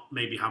they're not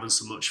maybe having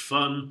so much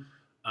fun,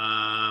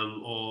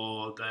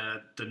 or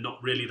they're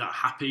not really that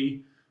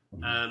happy.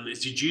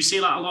 Did you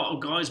see like a lot of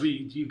guys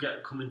you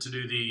get coming to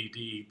do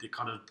the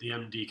kind of the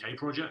MDK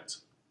project?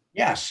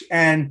 Yes,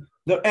 and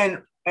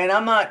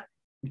I'm not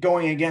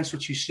going against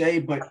what you say,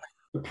 but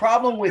the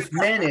problem with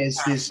men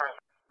is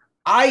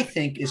I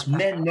think is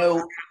men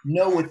know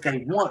what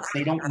they want,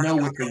 they don't know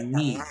what they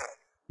need,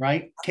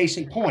 right? Case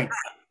in point,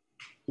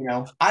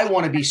 I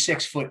want to be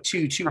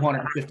 6'2",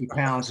 250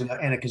 pounds, and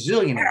a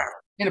gazillionaire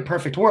in a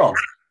perfect world.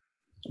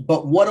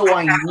 But what do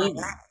I need?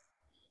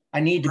 I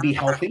need to be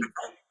healthy.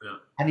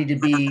 I need to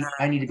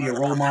be a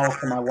role model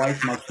for my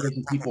wife, my kids,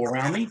 and people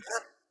around me.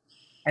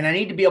 And I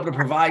need to be able to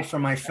provide for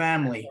my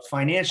family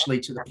financially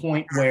to the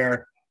point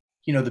where,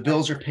 the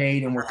bills are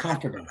paid and we're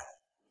comfortable.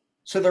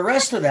 So the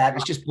rest of that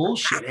is just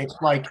bullshit. It's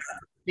like,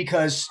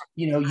 because,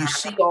 you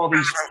see all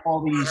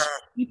these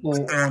people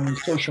on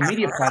social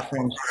media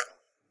platforms.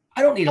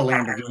 I don't need a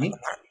Lamborghini.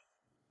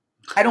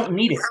 I don't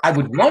need it. I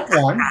would want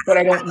one, but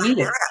I don't need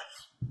it.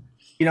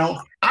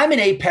 I'm an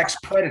apex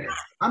predator.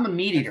 I'm a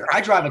meat eater.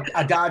 I drive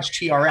a Dodge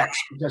TRX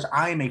because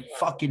I am a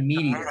fucking meat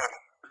eater,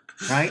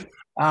 right?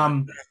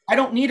 I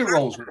don't need a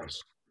Rolls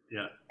Royce.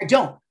 Yeah.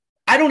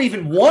 I don't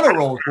even want a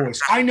Rolls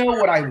Royce. I know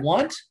what I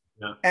want,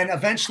 and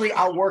eventually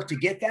I'll work to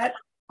get that.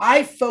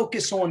 I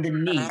focus on the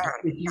need.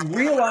 If you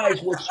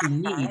realize what you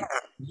need,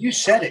 you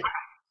said it.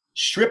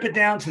 Strip it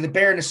down to the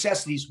bare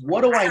necessities.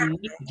 What do I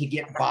need to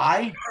get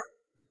by?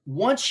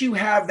 Once you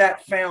have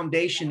that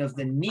foundation of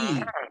the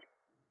need,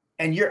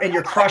 and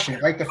you're crushing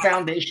it, right? The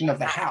foundation of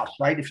the house,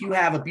 right? If you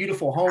have a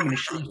beautiful home and a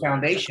shitty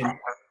foundation,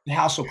 the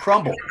house will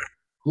crumble.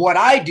 What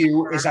I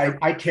do is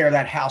I tear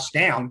that house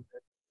down.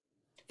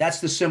 That's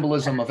the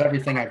symbolism of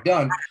everything I've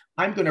done.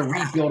 I'm going to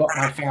rebuild up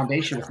my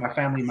foundation with my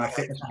family, my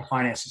fitness, my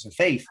finances, and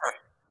faith.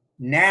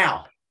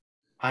 Now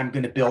I'm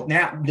going to build.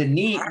 Now the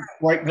need,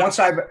 right?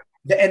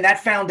 And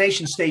that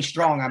foundation stays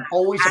strong. I'm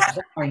always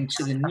applying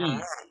to the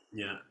need.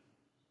 Yeah.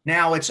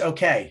 Now it's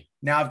okay.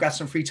 Now I've got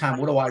some free time.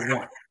 What do I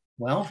want?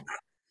 Well,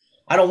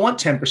 I don't want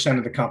 10%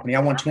 of the company. I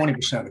want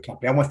 20% of the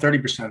company. I want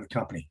 30% of the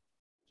company.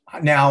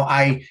 Now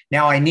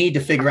I need to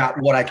figure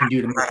out what I can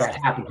do to make that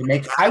happen.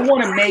 I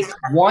want to make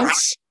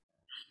wants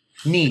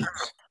needs,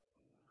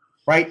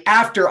 right?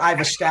 After I've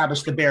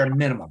established the bare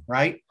minimum,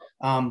 right?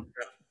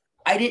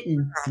 I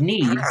didn't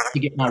need to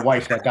get my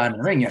wife that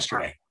diamond ring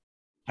yesterday.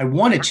 I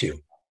wanted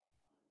to,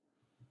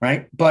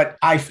 right? But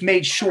I've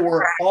made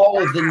sure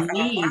all of the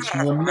needs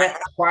were met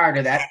prior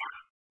to that.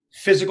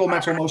 Physical,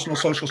 mental, emotional,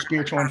 social,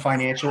 spiritual, and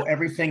financial.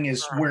 Everything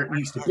is where it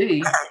needs to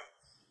be.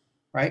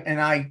 right?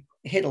 And I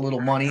hid a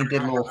little money and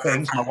did little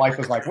things. My wife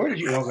was like, "Where did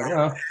you?" I was like,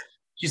 "Oh."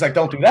 She's like,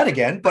 "Don't do that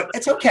again," but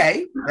it's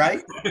okay,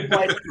 right?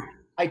 But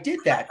I did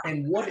that,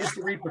 and what is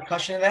the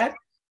repercussion of that?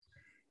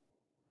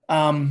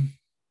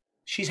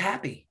 She's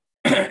happy.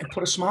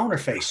 Put a smile on her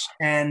face,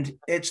 and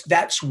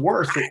that's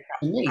worth it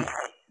to me.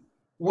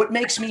 What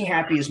makes me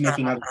happy is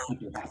making other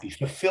people happy.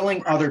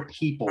 Fulfilling other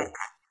people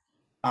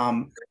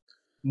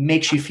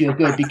makes you feel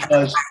good,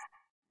 because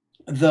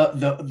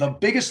the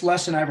biggest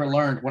lesson I ever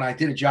learned when I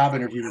did a job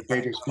interview with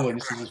Pedro School,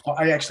 and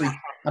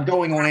I'm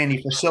going on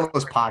Andy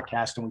Frasilla's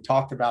podcast, and we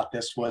talked about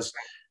this, was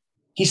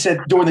he said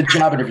during the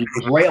job interview,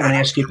 he goes, "Ray, I want to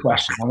ask you a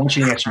question. I want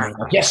you to answer me." I'm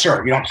like, "Yes,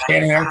 sir." I'm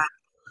standing there.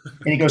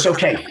 And he goes,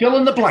 "Okay, fill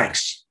in the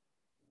blanks."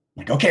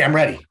 I'm like, "Okay, I'm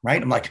ready."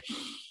 Right? I'm like,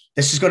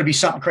 "This is going to be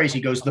something crazy."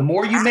 He goes, "The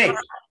more you make,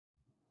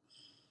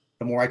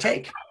 the more I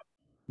take."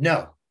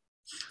 No.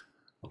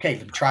 Okay,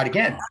 let me try it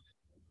again.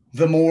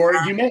 The more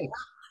you make.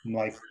 I'm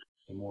like,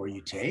 the more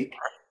you take?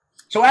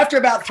 So after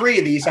about 3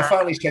 of these, I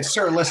finally said,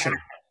 "Sir, listen,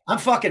 I'm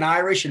fucking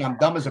Irish and I'm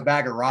dumb as a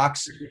bag of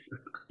rocks.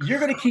 You're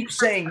going to keep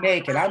saying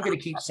make and I'm going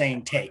to keep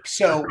saying take.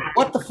 So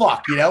what the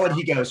fuck, you know?" And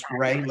he goes,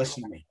 "Ray,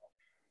 listen to me.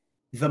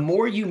 The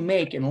more you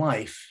make in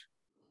life,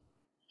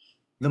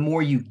 the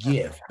more you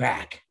give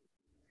back."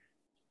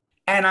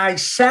 And I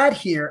sat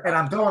here and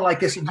I'm going like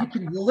this, and you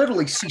can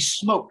literally see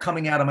smoke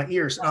coming out of my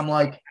ears. And I'm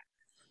like,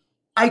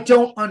 I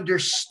don't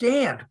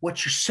understand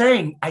what you're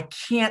saying. I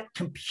can't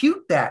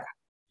compute that.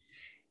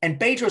 And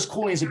Bedros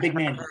Keuilian is a big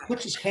man. He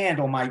puts his hand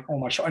on my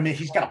shoulder. I mean,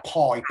 he's got a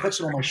paw. He puts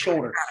it on my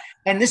shoulder.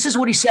 And this is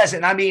what he says.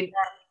 And I mean,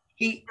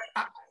 he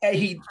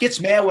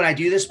gets mad when I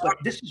do this, but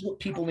this is what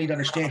people need to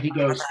understand. He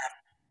goes,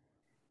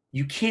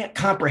 "You can't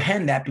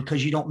comprehend that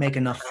because you don't make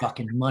enough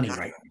fucking money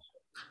right now."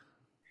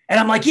 And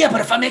I'm like, "Yeah, but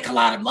if I make a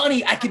lot of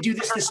money, I could do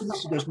this, this, and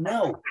this." He goes,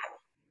 "No,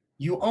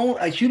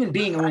 a human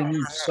being only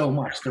needs so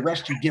much. The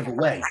rest you give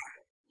away."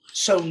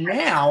 So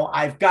now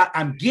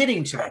I'm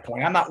getting to that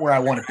point. I'm not where I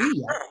want to be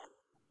yet,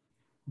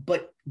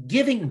 but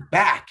giving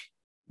back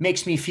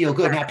makes me feel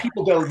good. Now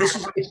people go,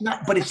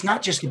 it's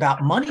not just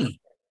about money.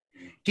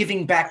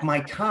 Giving back my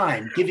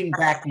time, giving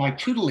back my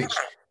tutelage,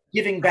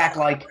 giving back,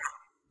 like,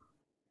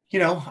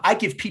 I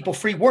give people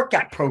free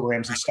workout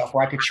programs and stuff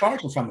where I could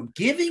charge them from them.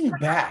 Giving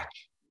back,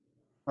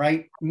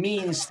 right,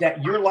 means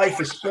that your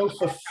life is so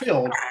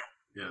fulfilled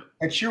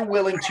that you're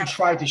willing to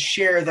try to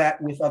share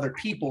that with other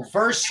people,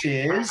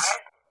 versus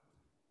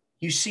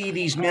you see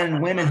these men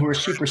and women who are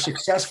super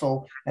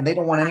successful and they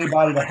don't want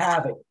anybody to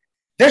have it.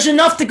 There's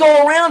enough to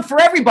go around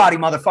for everybody,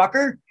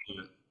 motherfucker.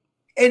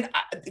 And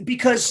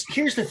because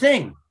here's the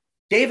thing,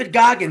 David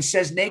Goggins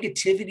says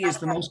negativity is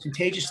the most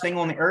contagious thing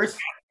on the earth.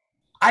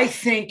 I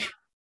think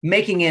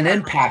making an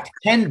impact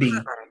can be,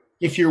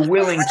 if you're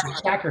willing to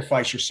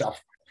sacrifice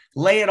yourself,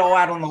 lay it all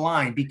out on the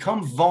line,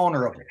 become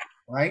vulnerable,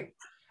 right?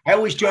 I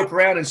always joke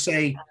around and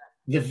say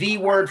the V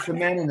word for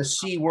men and the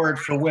C word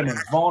for women: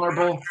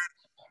 vulnerable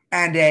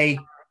and a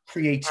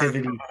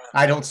creativity.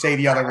 I don't say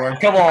the other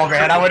word. Come on,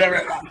 man.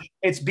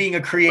 It's being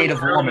a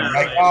creative woman,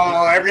 right?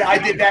 Oh, I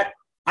did that.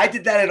 I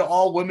did that at an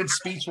all women's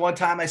speech one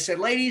time. I said,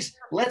 "Ladies,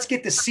 let's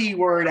get the C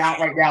word out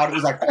right now." And it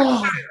was like,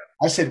 oh.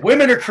 I said,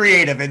 "Women are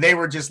creative," and they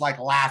were just like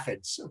laughing.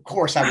 So of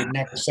course, I would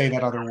never say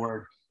that other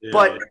word.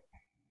 But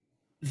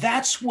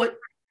that's what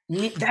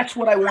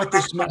I want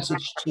this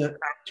message to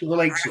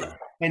relate to.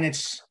 And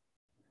it's,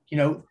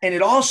 and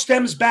it all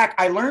stems back.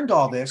 I learned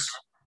all this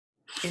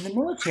in the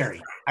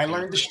military. I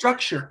learned the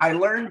structure. I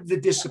learned the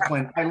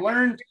discipline. I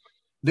learned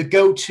the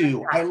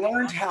go-to. I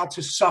learned how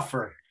to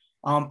suffer.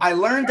 I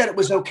learned that it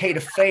was okay to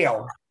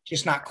fail,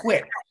 just not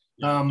quit.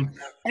 And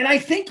I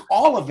think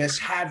all of us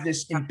have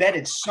this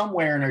embedded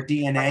somewhere in our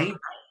DNA.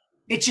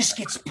 It just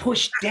gets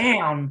pushed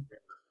down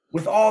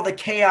with all the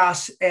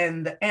chaos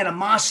and the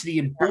animosity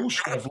and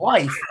bullshit of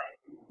life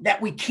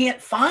that we can't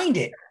find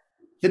it.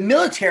 The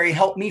military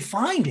helped me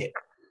find it.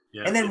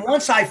 Yeah. And then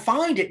once I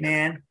find it,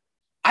 man,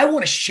 I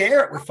want to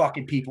share it with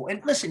fucking people.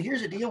 And listen,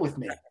 here's the deal with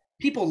me.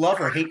 People love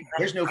or hate me.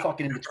 There's no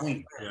fucking in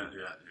between. Yeah.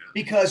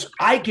 Because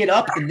I get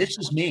up and this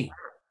is me.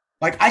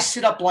 Like, I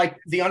sit up like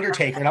the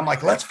Undertaker and I'm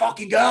like, let's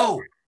fucking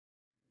go.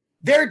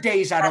 There are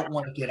days I don't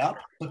want to get up,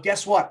 but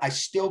guess what? I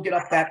still get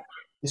up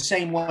the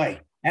same way.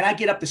 And I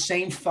get up the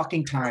same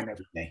fucking time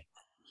every day.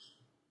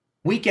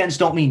 Weekends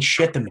don't mean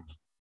shit to me.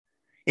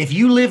 If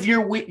you live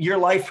your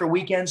life for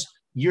weekends,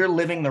 you're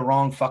living the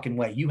wrong fucking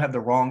way. You have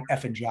the wrong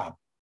effing job.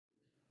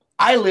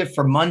 I live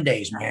for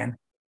Mondays, man,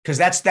 because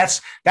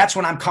that's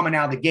when I'm coming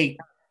out of the gate.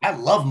 I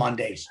love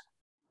Mondays.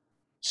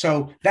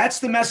 So that's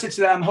the message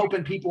that I'm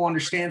hoping people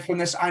understand from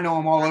this. I know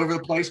I'm all over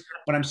the place,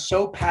 but I'm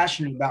so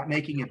passionate about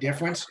making a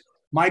difference.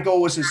 My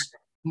goal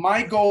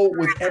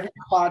with every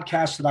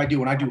podcast that I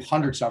do, and I do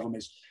hundreds of them,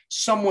 is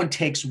someone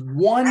takes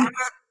one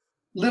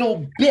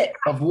little bit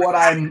of what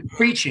I'm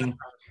preaching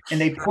and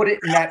they put it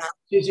in that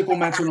physical,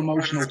 mental,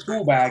 emotional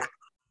tool bag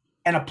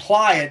and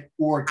apply it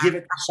or give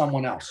it to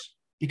someone else.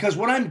 Because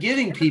what I'm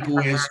giving people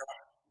is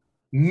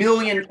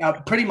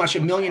pretty much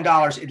 $1 million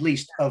at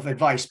least of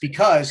advice,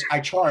 because I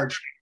charge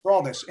for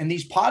all this. And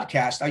these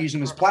podcasts, I use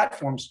them as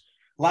platforms.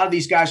 A lot of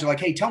these guys are like,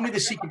 "Hey, tell me the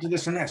secret to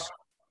this and this."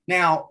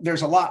 Now,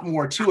 there's a lot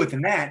more to it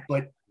than that,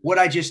 but what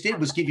I just did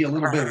was give you a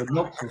little bit of the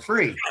milk for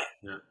free.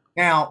 Yeah.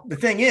 Now, the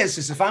thing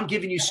is if I'm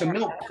giving you some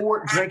milk,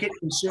 pour it, drink it,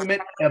 consume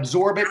it,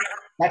 absorb it,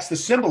 that's the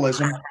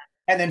symbolism,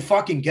 and then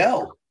fucking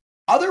go.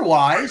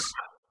 Otherwise,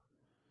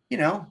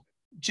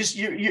 just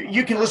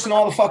you can listen to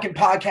all the fucking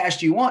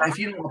podcasts you want. If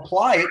you don't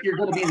apply it, you're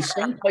going to be in the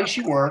same place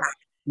you were,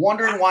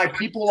 wondering why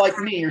people like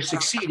me are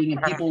succeeding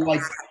and people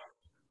like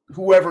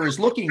whoever is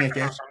looking at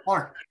this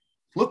aren't.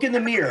 Look in the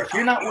mirror. If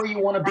you're not where you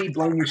want to be,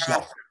 blame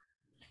yourself.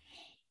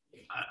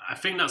 I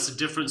think that's the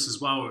difference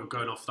as well.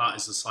 Going off that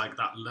is just like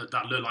that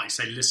like you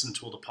say, listen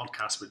to all the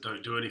podcasts but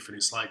don't do anything.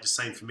 It's like the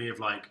same for me of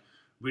like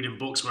reading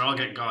books where I'll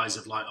get guys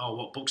of like, oh,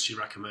 what books do you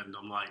recommend?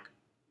 I'm like,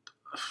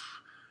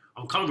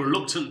 I'm kind of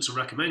reluctant to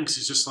recommend because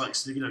it's just like,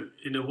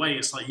 in a way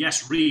it's like,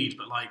 yes, read,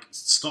 but like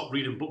stop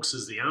reading books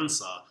as the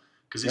answer.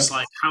 Because it's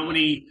like, how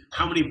many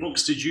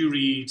books did you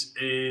read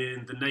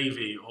in the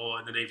Navy or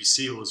in the Navy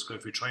SEALs going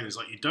through training? It's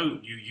like, you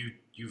don't.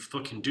 You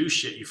fucking do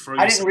shit. You throw.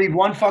 I didn't read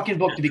one fucking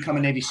book to become a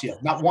Navy SEAL.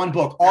 Not one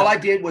book. All I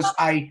did was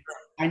I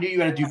knew you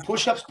had to do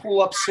push-ups,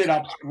 pull-ups,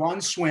 sit-ups, run,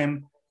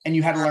 swim, and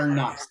you had to learn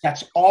knots.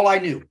 That's all I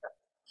knew.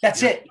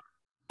 That's it.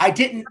 I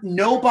didn't.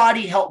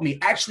 Nobody helped me.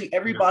 Actually,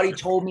 everybody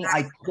told me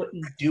I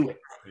couldn't do it.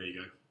 There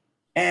you go.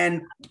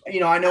 And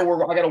I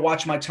know I got to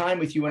watch my time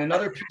with you. And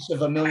another piece of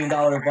 $1 million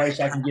advice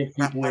I can give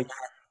people is,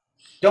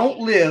 don't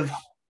live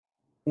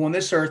on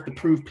this earth to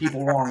prove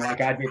people wrong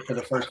like I did for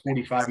the first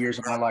 45 years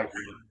of my life.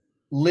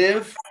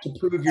 Live to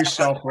prove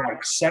yourself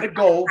right. Set a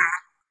goal,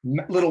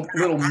 little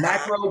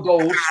macro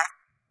goals,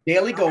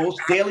 daily,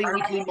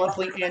 weekly,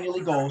 monthly,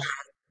 annually goals.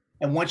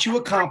 And once you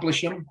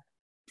accomplish them,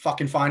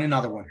 fucking find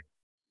another one.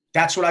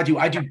 That's what I do.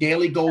 I do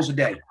daily goals a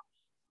day.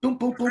 Boom,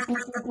 boom, boom, boom,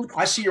 boom, boom.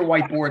 I see your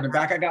whiteboard in the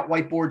back. I got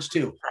whiteboards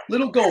too.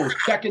 Little goals,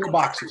 check in the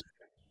boxes.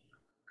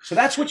 So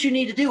that's what you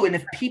need to do. And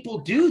if people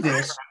do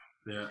this,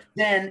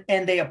 then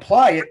and they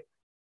apply it,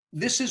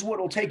 this is what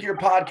will take your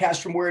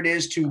podcast from where it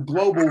is to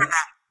global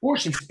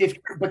portions.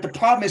 But the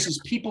problem is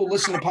people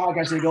listen to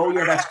podcasts and they go, oh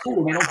yeah, that's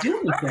cool. And they don't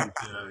do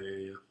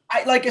anything.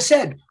 Like I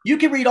said, you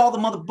can read all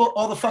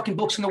the fucking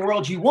books in the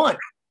world you want.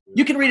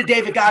 You can read a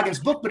David Goggins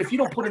book, but if you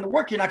don't put in the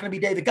work, you're not going to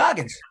be David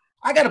Goggins.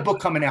 I got a book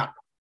coming out.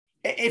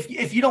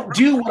 If you don't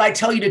do what I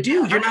tell you to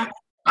do, you're not.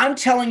 I'm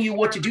telling you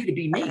what to do to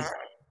be me.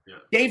 Yeah.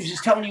 Dave's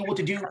just telling you what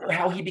to do,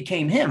 how he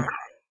became him.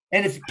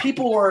 And if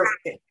people are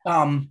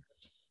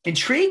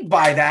intrigued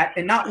by that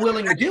and not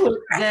willing to do it,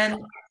 then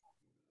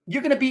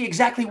you're going to be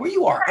exactly where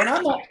you are. And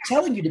I'm not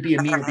telling you to be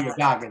a me or be a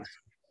Goggins.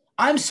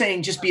 I'm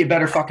saying just be a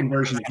better fucking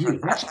version of you.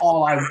 That's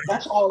all I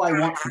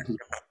want from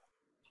people.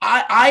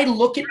 I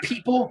look at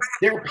people.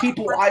 There are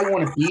people I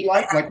want to be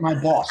like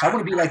my boss. I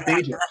want to be like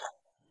Bedros.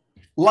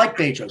 Like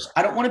Bedros.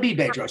 I don't want to be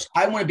Bedros.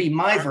 I want to be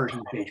my version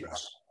of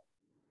Bedros.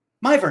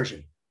 My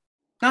version,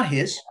 not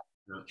his.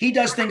 He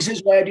does things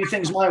his way. I do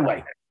things my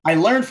way. I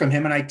learn from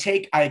him and I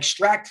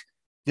extract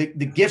the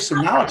gifts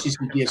and knowledge he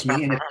gives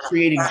me, and it's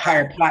creating a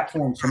higher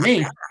platform for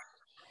me.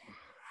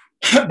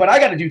 But I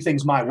got to do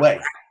things my way.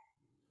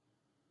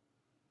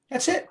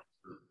 That's it.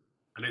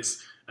 And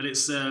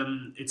it's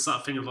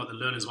that thing of like the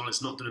learn as well.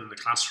 It's not done in the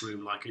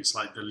classroom. Like it's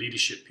like the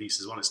leadership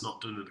piece as well. It's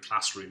not done in the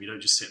classroom. You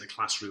don't just sit in the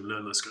classroom,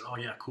 learn this, go, oh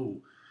yeah, cool.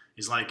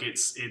 It's like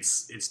it's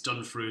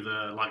done through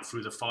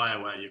the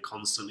fire where you're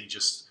constantly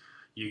just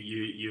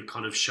you're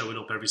kind of showing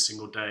up every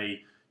single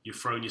day. You're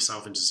throwing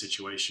yourself into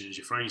situations.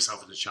 You're throwing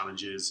yourself into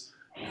challenges.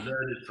 You're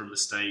learning from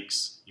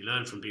mistakes. You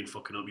learn from being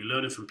fucking up. You're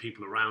learning from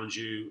people around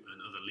you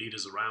and other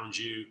leaders around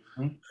you.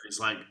 Mm-hmm. It's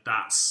like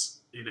that's.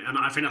 And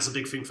I think that's a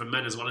big thing for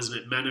men as well, isn't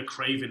it? Men are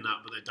craving that,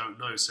 but they don't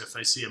know. So if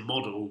they see a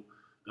model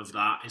of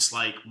that, it's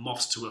like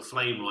moths to a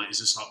flame, right? It's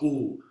just like,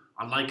 oh,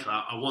 I like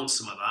that. I want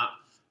some of that.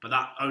 But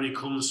that only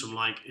comes from,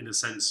 like, in a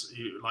sense,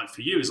 like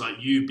for you, is like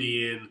you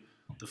being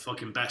the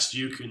fucking best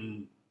you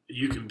can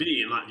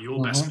be, and like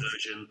your best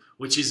version,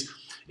 which is,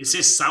 it's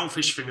this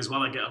selfish thing as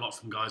well. I get a lot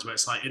from guys where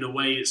it's like, in a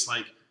way, it's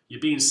like you're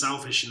being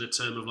selfish in the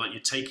term of like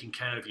you're taking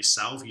care of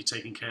yourself, you're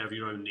taking care of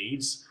your own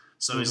needs.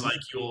 So it's like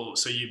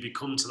you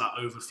become to that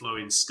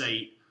overflowing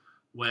state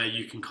where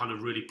you can kind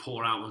of really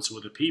pour out onto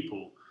other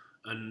people,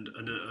 and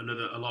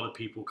a lot of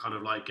people kind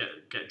of like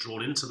get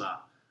drawn into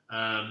that.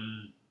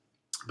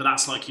 But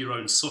that's like your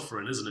own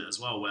suffering, isn't it, as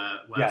well? Where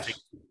yes.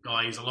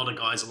 I think a lot of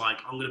guys are like,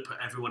 I'm going to put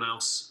everyone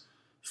else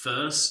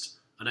first,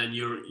 and then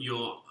you're,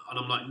 and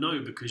I'm like, no,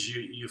 because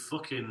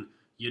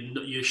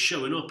you're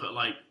showing up at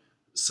like,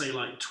 say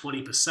like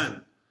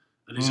 20%.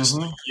 And it's just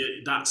like,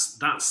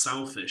 that's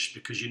selfish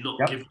because you're not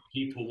giving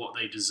people what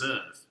they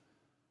deserve,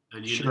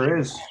 and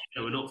you're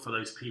showing up for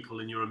those people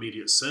in your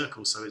immediate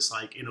circle. So it's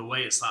like, in a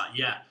way, it's that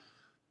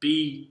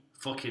be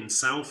fucking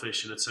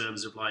selfish in the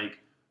terms of like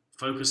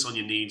focus on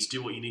your needs,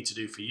 do what you need to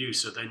do for you,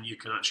 so then you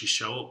can actually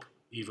show up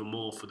even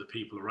more for the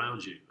people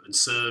around you and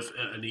serve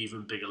at an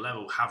even bigger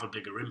level, have a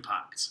bigger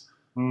impact,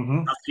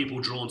 have people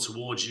drawn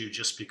towards you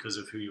just because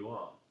of who you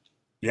are.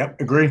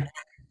 Yep, agree.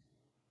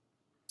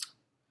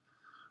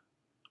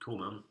 Cool,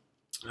 man.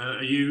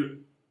 Are you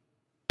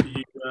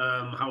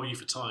how are you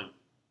for time?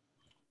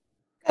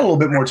 Got a little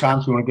bit more time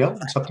if you want to go.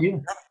 It's up to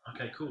you.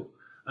 Okay, cool.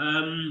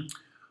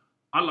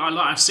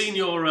 I've seen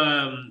your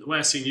where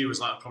I've seen you is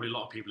like probably a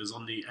lot of people is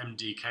on the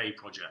MDK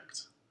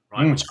project,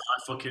 right? Which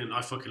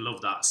I fucking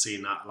love that,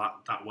 seeing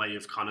that way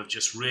of kind of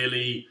just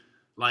really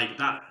like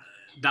that.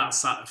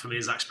 That's that for me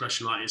is that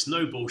expression, like it's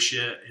no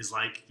bullshit. It's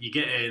like you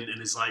get in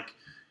and it's like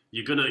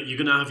you're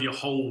gonna have your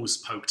holes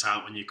poked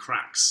out and your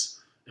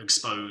cracks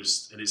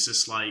exposed, and it's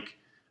just like,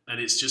 and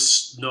it's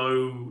just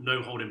no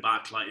holding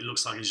back. Like it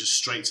looks like it's just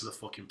straight to the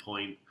fucking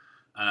point,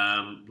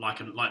 like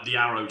the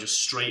arrow, just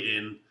straight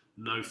in,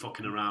 no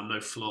fucking around, no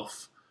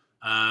fluff.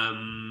 How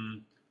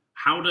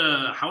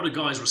do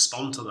guys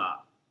respond to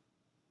that?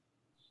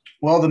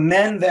 Well, the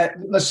men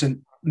that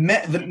listen,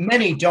 the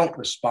many don't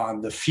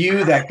respond. The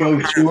few that go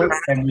to it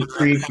and we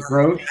create the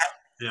growth,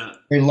 Yeah,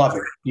 they love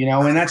it,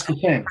 and that's the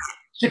thing.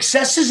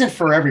 Success isn't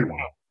for everyone,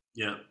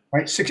 yeah,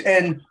 right?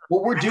 And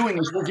what we're doing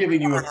is we're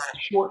giving you a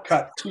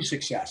shortcut to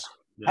success.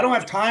 yeah, I don't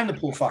have time to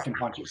pull fucking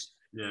punches.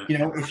 yeah,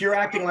 If you're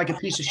acting like a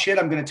piece of shit,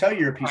 I'm going to tell you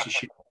you're a piece of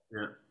shit.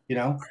 yeah, You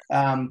know,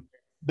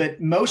 but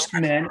most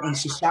men in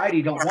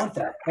society don't want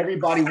that.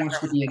 Everybody wants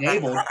to be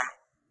enabled,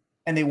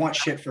 and they want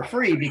shit for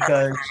free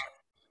because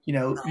you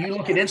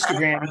look at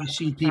Instagram and you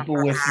see people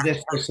with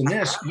this, and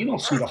this. You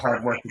don't see the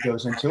hard work that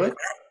goes into it.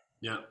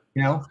 yeah,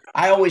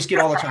 I always get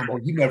all the time, well,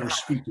 you never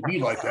speak to me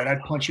like that.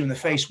 I'd punch you in the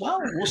face. Well,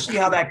 we'll see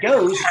how that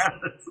goes.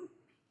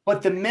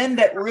 But the men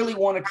that really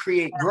want to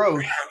create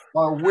growth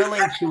are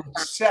willing to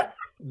accept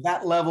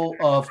that level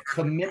of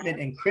commitment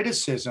and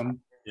criticism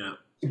yeah,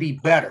 to be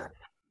better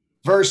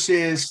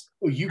versus,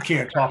 oh, you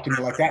can't talk to me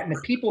like that. And the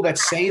people that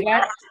say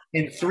that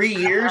in 3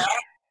 years,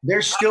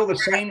 they're still the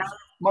same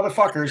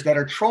motherfuckers that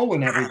are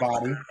trolling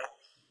everybody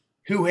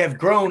who have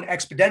grown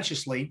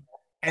exponentially,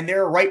 and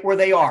they're right where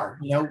they are,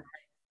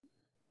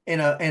 in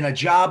a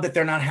job that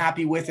they're not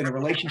happy with, in a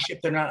relationship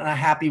they're not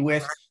happy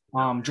with,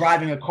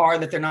 driving a car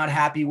that they're not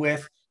happy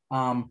with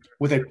a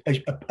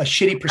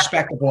shitty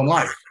perspective on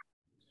life.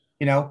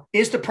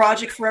 Is the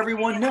project for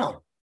everyone?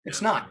 No,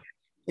 it's not.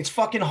 It's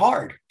fucking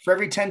hard. For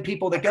every 10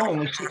 people that go,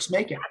 only 6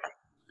 make it.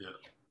 yeah,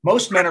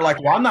 Most men are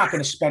like, well, I'm not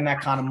going to spend that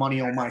kind of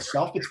money on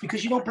myself. It's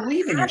because you don't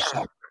believe in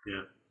yourself.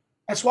 yeah.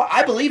 That's why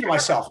I believe in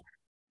myself.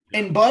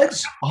 In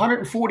Buds,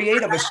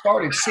 148 of us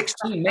started,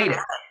 16 made it.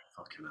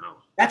 Fucking hell.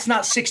 That's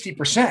not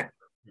 60%.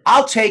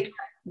 I'll take,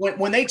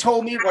 when they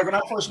told me, like when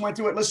I first went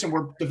through it, listen,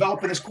 we're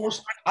developing this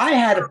course, I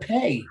had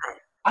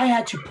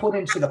to put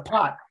into the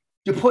pot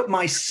to put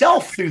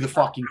myself through the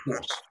fucking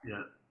course.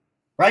 Yeah.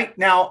 Right?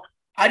 Now,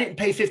 I didn't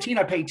pay 15,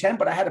 I paid 10,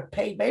 but I had to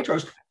pay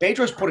Bedros.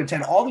 Bedros put in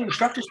 10. All the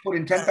instructors put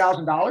in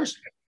 $10,000,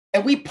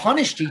 and we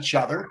punished each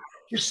other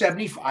for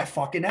 75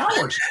 fucking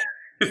hours.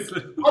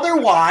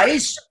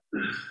 Otherwise,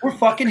 we're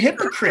fucking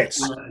hypocrites.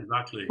 Yeah,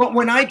 exactly. But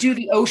when I do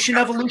the ocean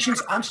evolutions,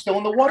 I'm still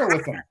in the water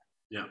with them.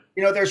 Yeah.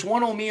 There's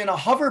one on me in a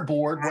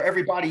hoverboard where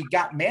everybody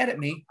got mad at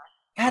me.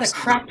 I had a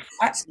cracked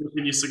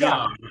in your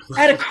cigar. I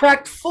had a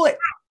cracked foot.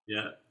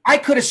 Yeah. I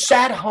could have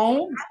sat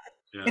home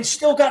and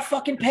still got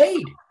fucking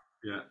paid.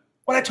 Yeah.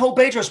 But I told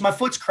Bedros my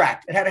foot's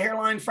cracked. It had a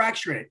hairline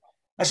fracture in it.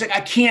 I said, I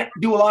can't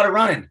do a lot of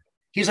running.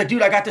 He's like,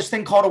 dude, I got this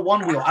thing called a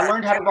one wheel. I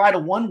learned how to ride a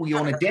one wheel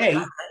in a day,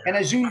 and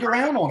I zoomed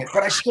around on it,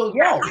 but I still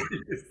yelled.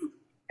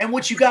 And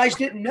what you guys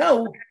didn't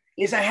know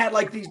is I had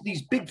like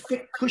these big,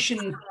 thick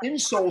cushion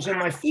insoles in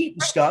my feet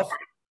and stuff.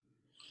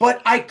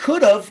 But I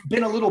could have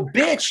been a little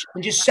bitch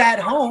and just sat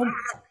home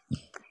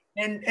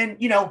and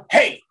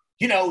hey,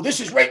 this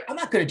is right. I'm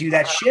not going to do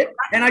that shit.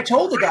 And I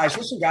told the guys,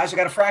 listen, guys, I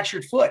got a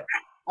fractured foot.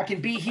 I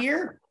can be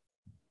here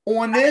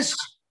on this,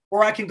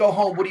 or I can go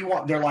home. What do you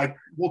want? They're like,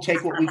 we'll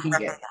take what we can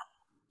get.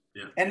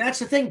 Yeah. And that's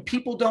the thing.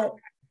 People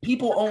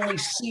only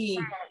see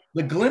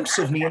the glimpse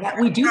of me, and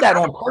we do that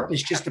on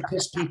purpose just to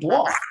piss people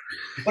off.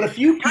 But a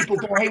few people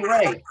go, hey,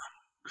 Ray,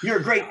 you're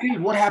a great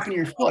dude. What happened to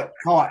your foot?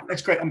 Oh,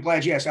 that's great. I'm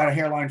glad. Yes, I had a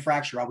hairline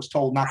fracture. I was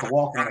told not to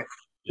walk on it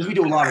because we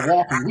do a lot of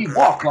walking. We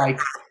walk like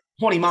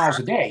 20 miles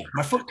a day.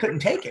 My foot couldn't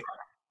take it.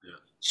 Yeah.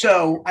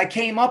 So I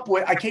came up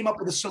with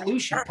a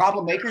solution.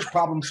 Problem makers,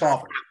 problem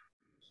solvers.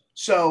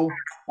 So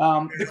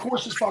the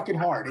course is fucking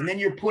hard. And then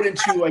you're put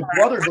into a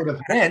brotherhood of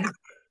men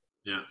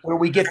where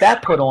we get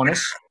that put on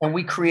us and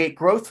we create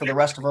growth for the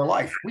rest of our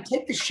life. We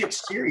take this shit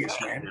serious,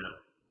 man. Yeah.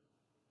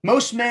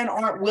 Most men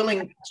aren't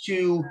willing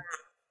to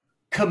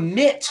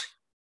commit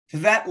to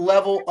that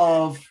level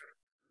of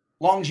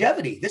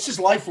longevity. This is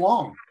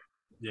lifelong.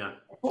 Yeah.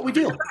 What we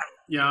do.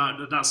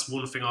 Yeah, that's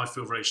one thing I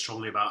feel very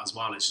strongly about as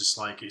well. It's just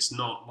like, it's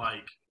not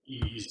like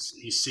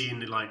he's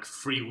seeing like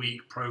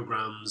 3-week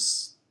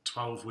programs,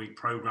 12-week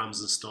programs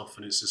and stuff,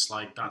 and it's just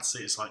like, that's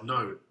it. It's like,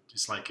 no,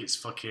 it's like, it's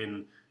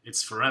forever.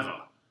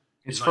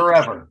 It's like,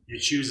 forever. You're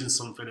choosing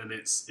something and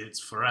it's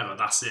forever.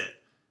 That's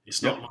it.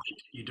 It's not like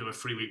you do a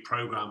 3-week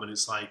program and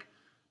it's like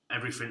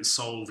everything's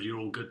solved. You're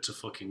all good to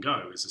fucking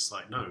go. It's just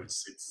like, no,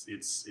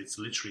 it's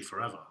literally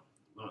forever.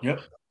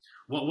 Yep.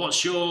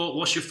 What's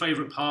your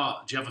favorite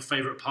part? Do you have a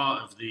favorite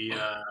part of the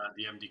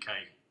MDK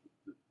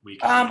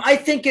weekend? I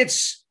think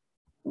it's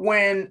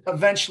when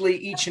eventually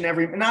each and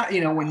every,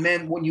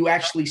 when you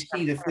actually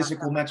see the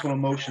physical, mental,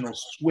 emotional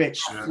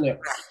switch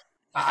flip.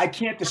 I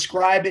can't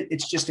describe it.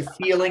 It's just a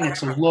feeling.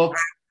 It's a look.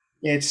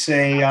 It's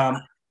a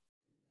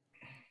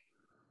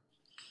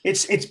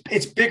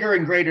it's bigger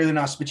and greater than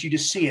us, but you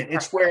just see it.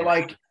 It's where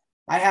like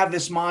I have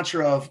this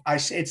mantra of I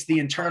say it's the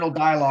internal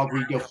dialogue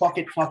where you go fuck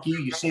it, fuck you.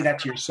 You say that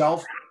to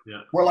yourself.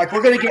 Yeah. We're like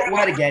we're gonna get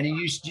wet again, and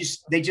you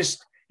just they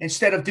just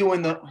instead of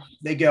doing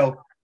they go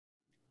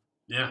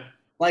Yeah.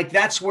 like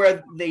that's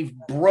where they've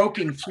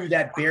broken through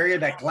that barrier,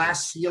 that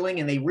glass ceiling,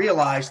 and they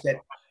realize that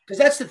because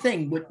that's the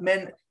thing with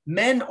men.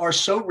 Men are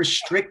so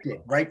restricted,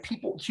 right?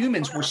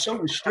 Humans, were so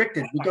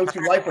restricted. We go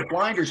through life with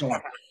blinders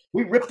on.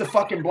 We rip the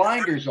fucking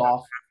blinders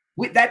off.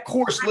 That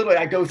course, literally,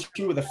 I go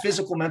through with a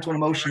physical, mental, and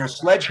emotional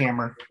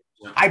sledgehammer.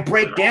 I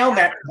break down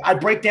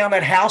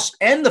that house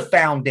and the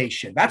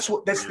foundation. That's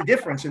the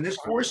difference in this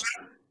course.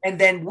 And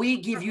then we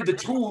give you the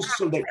tools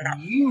so that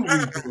you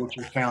rebuild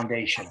your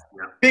foundation.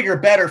 Bigger,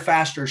 better,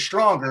 faster,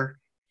 stronger.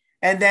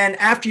 And then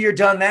after you're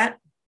done that,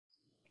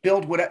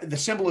 build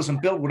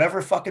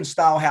whatever fucking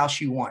style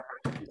house you want.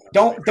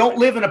 Don't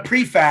live in a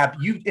prefab.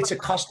 It's a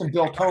custom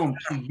built home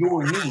to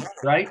your needs,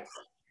 right?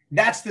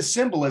 That's the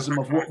symbolism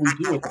of what we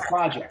do with the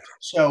project.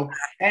 So,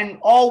 and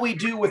all we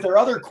do with our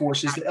other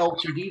courses, the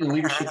LTD, the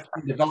Leadership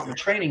Development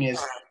Training, is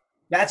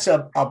that's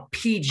a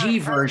PG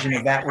version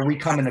of that where we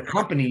come into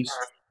companies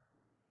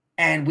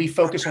and we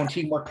focus on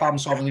teamwork, problem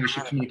solving,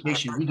 leadership,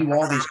 communication. We do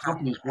all these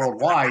companies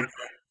worldwide.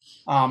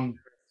 And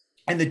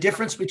the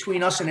difference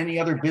between us and any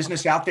other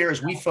business out there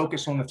is we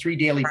focus on the 3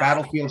 daily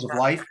battlefields of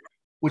life,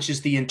 which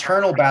is the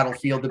internal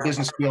battlefield, the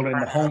business field,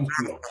 and the home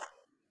field.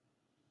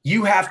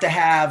 You have to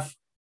have,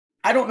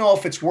 I don't know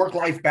if it's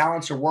work-life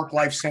balance or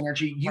work-life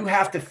synergy. You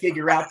have to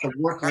figure out the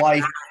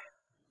work-life,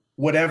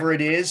 whatever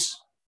it is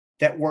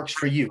that works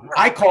for you.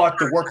 I call it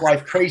the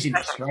work-life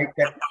craziness, right?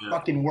 That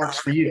fucking works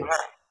for you.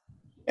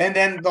 And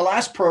then the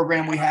last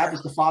program we have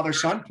is the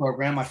father-son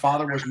program. My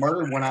father was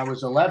murdered when I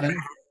was 11.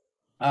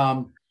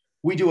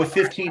 We do a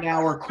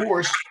 15-hour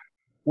course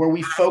where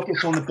we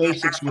focus on the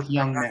basics with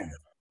young men.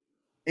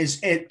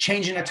 Is it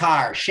changing a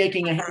tire,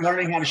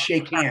 learning how to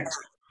shake hands,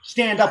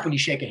 stand up when you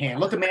shake a hand,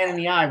 look a man in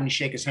the eye when you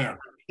shake his hand.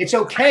 It's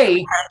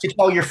okay to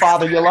tell your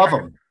father you love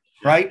him,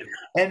 right?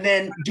 And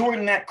then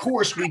during that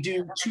course, we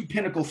do 2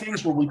 pinnacle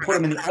things where we put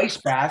them in the ice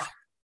bath,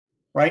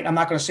 right? I'm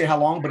not going to say how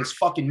long, but it's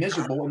fucking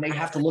miserable, and they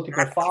have to look at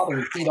their father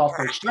and feed off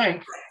their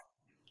strength.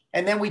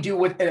 And then we do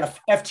with a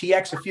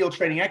FTX, a field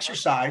training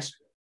exercise,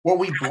 where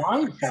we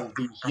blindfold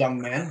these young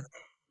men,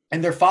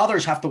 and their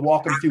fathers have to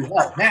walk them through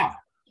hell. Now,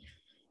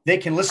 they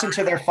can listen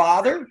to their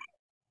father,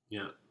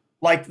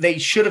 like they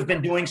should have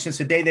been doing since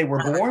the day they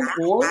were born,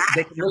 or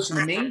they can listen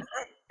to me,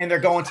 and they're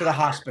going to the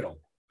hospital.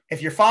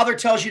 If your father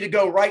tells you to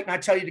go right and I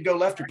tell you to go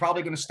left, you're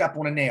probably going to step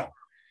on a nail.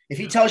 If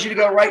he tells you to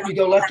go right and you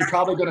go left, you're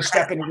probably going to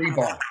step in a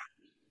rebar.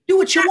 Do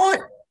what you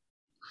want.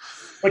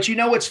 But you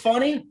know what's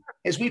funny?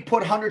 Is we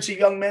put hundreds of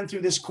young men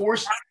through this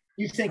course.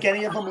 You think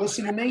any of them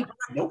listen to me?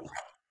 Nope.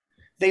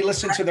 They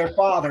listen to their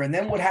father. And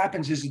then what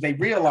happens is they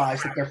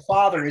realize that their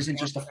father isn't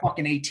just a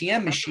fucking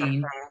ATM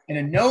machine and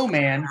a no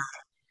man.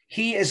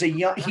 He is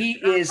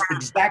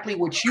exactly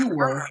what you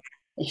were.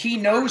 He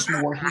knows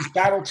more. He's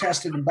battle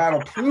tested and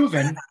battle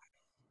proven.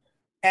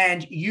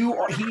 And he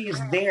is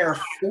there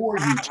for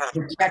you to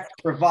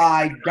protect,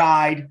 provide,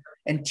 guide,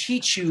 and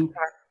teach you.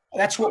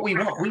 That's what we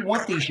want. We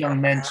want these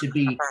young men to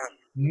be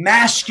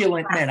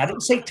masculine men. I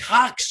didn't say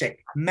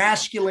toxic,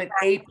 masculine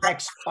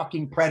apex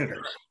fucking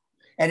predators.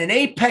 And an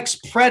apex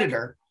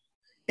predator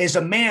is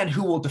a man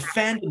who will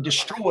defend and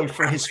destroy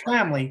for his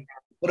family,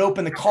 but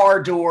open the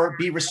car door,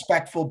 be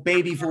respectful,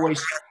 baby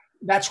voice.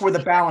 That's where the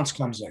balance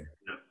comes in.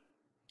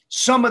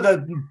 Some of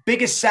the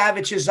biggest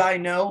savages I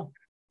know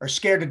are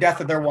scared to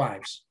death of their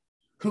wives,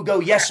 who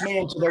go yes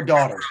man to their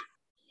daughters,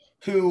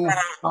 who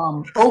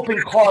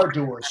open car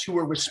doors, who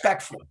are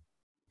respectful,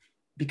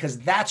 because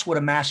that's what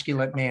a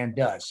masculine man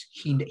does.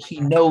 He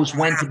knows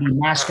when to be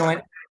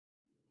masculine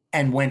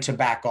and when to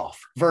back off,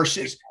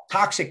 versus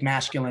toxic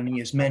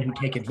masculinity is men who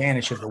take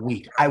advantage of the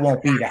weak. I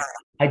won't be that.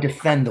 I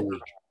defend the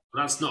weak.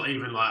 That's not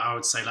even like, I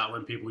would say that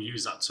when people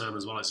use that term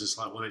as well, it's just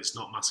like, well, it's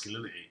not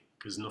masculinity,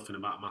 because nothing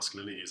about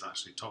masculinity is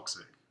actually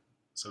toxic.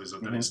 So it's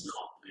like, then it's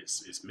not,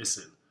 it's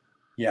missing.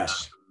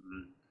 Yes.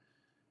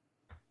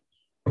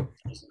 I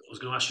was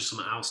going to ask you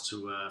something else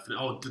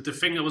the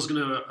thing I was going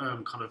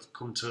to kind of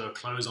come to a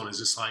close on is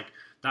just like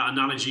that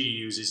analogy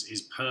you use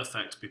is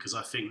perfect, because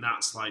I think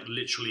that's like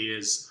literally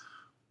is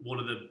one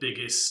of the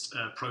biggest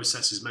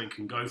processes men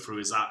can go through,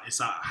 is that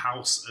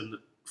house and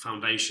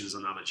foundations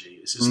analogy.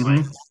 It's just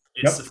like,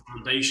 it's the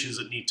foundations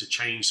that need to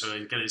change. So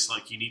again, it's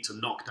like you need to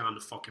knock down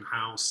the fucking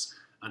house,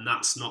 and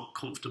that's not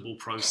comfortable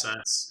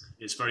process.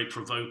 It's very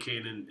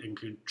provoking and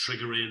can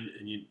triggering,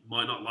 and you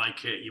might not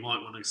like it. You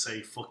might want to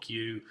say fuck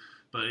you,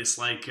 but it's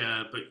like,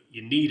 but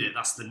you need it.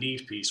 That's the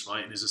need piece,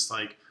 right? And it's just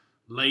like,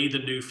 lay the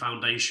new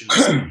foundations,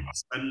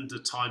 spend the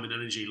time and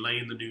energy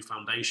laying the new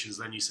foundations.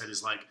 Then you said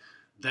it's like,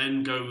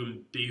 then go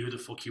and be who the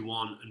fuck you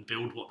want and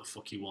build what the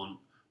fuck you want,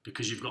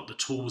 because you've got the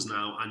tools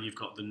now and you've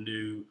got the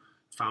new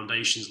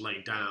foundations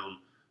laid down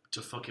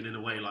to fucking, in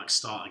a way, like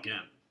start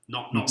again.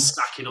 Not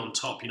stacking on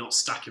top. You're not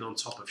stacking on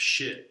top of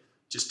shit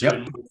just Yep.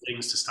 doing more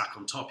things to stack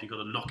on top. You've got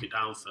to knock it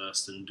down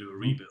first and do a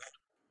rebuild.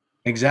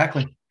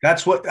 Exactly.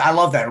 That's what I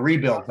love. That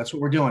rebuild. That's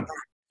what we're doing.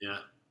 Yeah.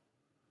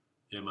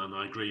 Yeah, man,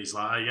 I agree. It's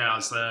like, yeah,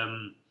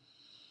 I'm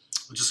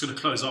just going to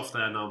close off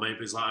there now. Maybe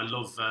it's like I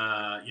love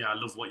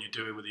what you're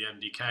doing with the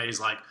MDK. It's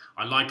like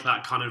I like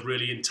that kind of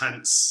really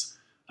intense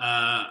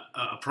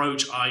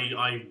approach.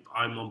 I'm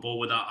on board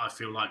with that. I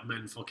feel like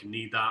men fucking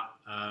need that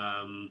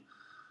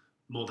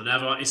more than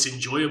ever. It's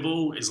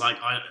enjoyable. It's like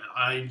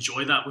I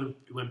enjoy that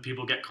when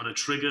people get kind of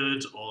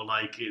triggered, or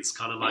like it's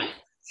kind of like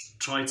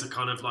try to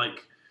kind of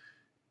like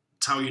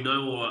tell you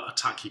no or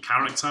attack your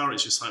character.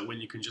 It's just like when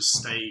you can just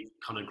stay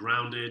kind of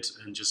grounded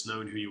and just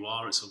knowing who you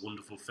are, it's a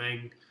wonderful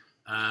thing.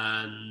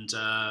 And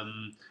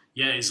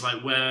yeah, it's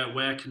like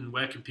where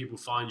can people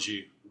find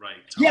you, Ray?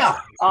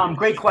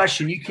 Great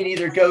question. You can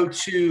either go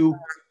to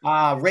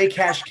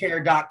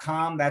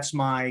raycashcare.com. That's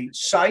my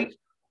site,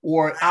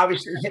 or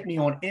obviously hit me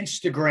on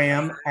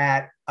Instagram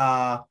at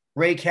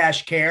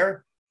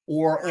raycashcare,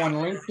 or on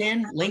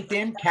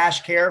LinkedIn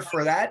Cash Care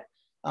for that.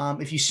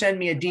 If you send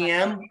me a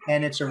DM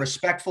and it's a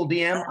respectful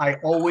DM, I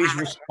always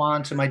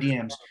respond to my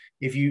DMs.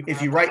 If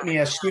you write me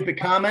a stupid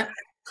comment,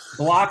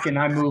 block and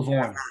I move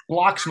on.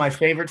 Block's my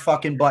favorite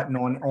fucking button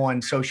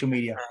on social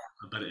media.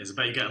 I bet it is. I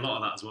bet you get a lot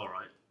of that as well,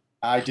 right?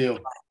 I do.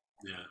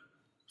 Yeah.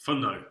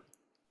 Fun though.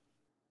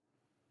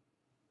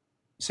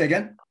 Say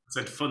again? I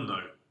said fun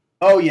though.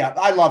 Oh yeah,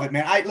 I love it,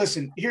 man.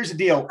 Listen. Here's the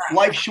deal.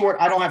 Life's short.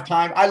 I don't have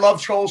time. I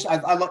love trolls. I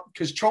love,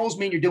 because trolls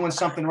mean you're doing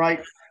something right.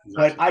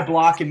 Exactly. But I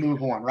block and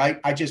move on. Right?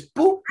 I just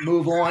boop,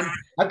 move on.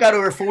 I've got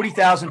over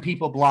 40,000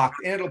 people blocked,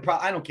 and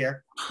I don't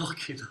care.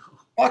 Fucking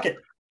Fuck it.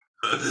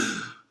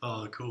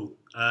 Oh, cool.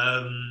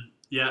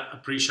 Yeah,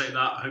 appreciate that.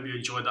 I hope you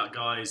enjoyed that,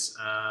 guys.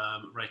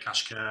 Ray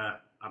Cashcare,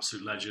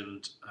 absolute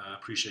legend.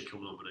 Appreciate you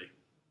coming on, buddy.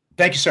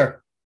 Thank you,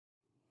 sir.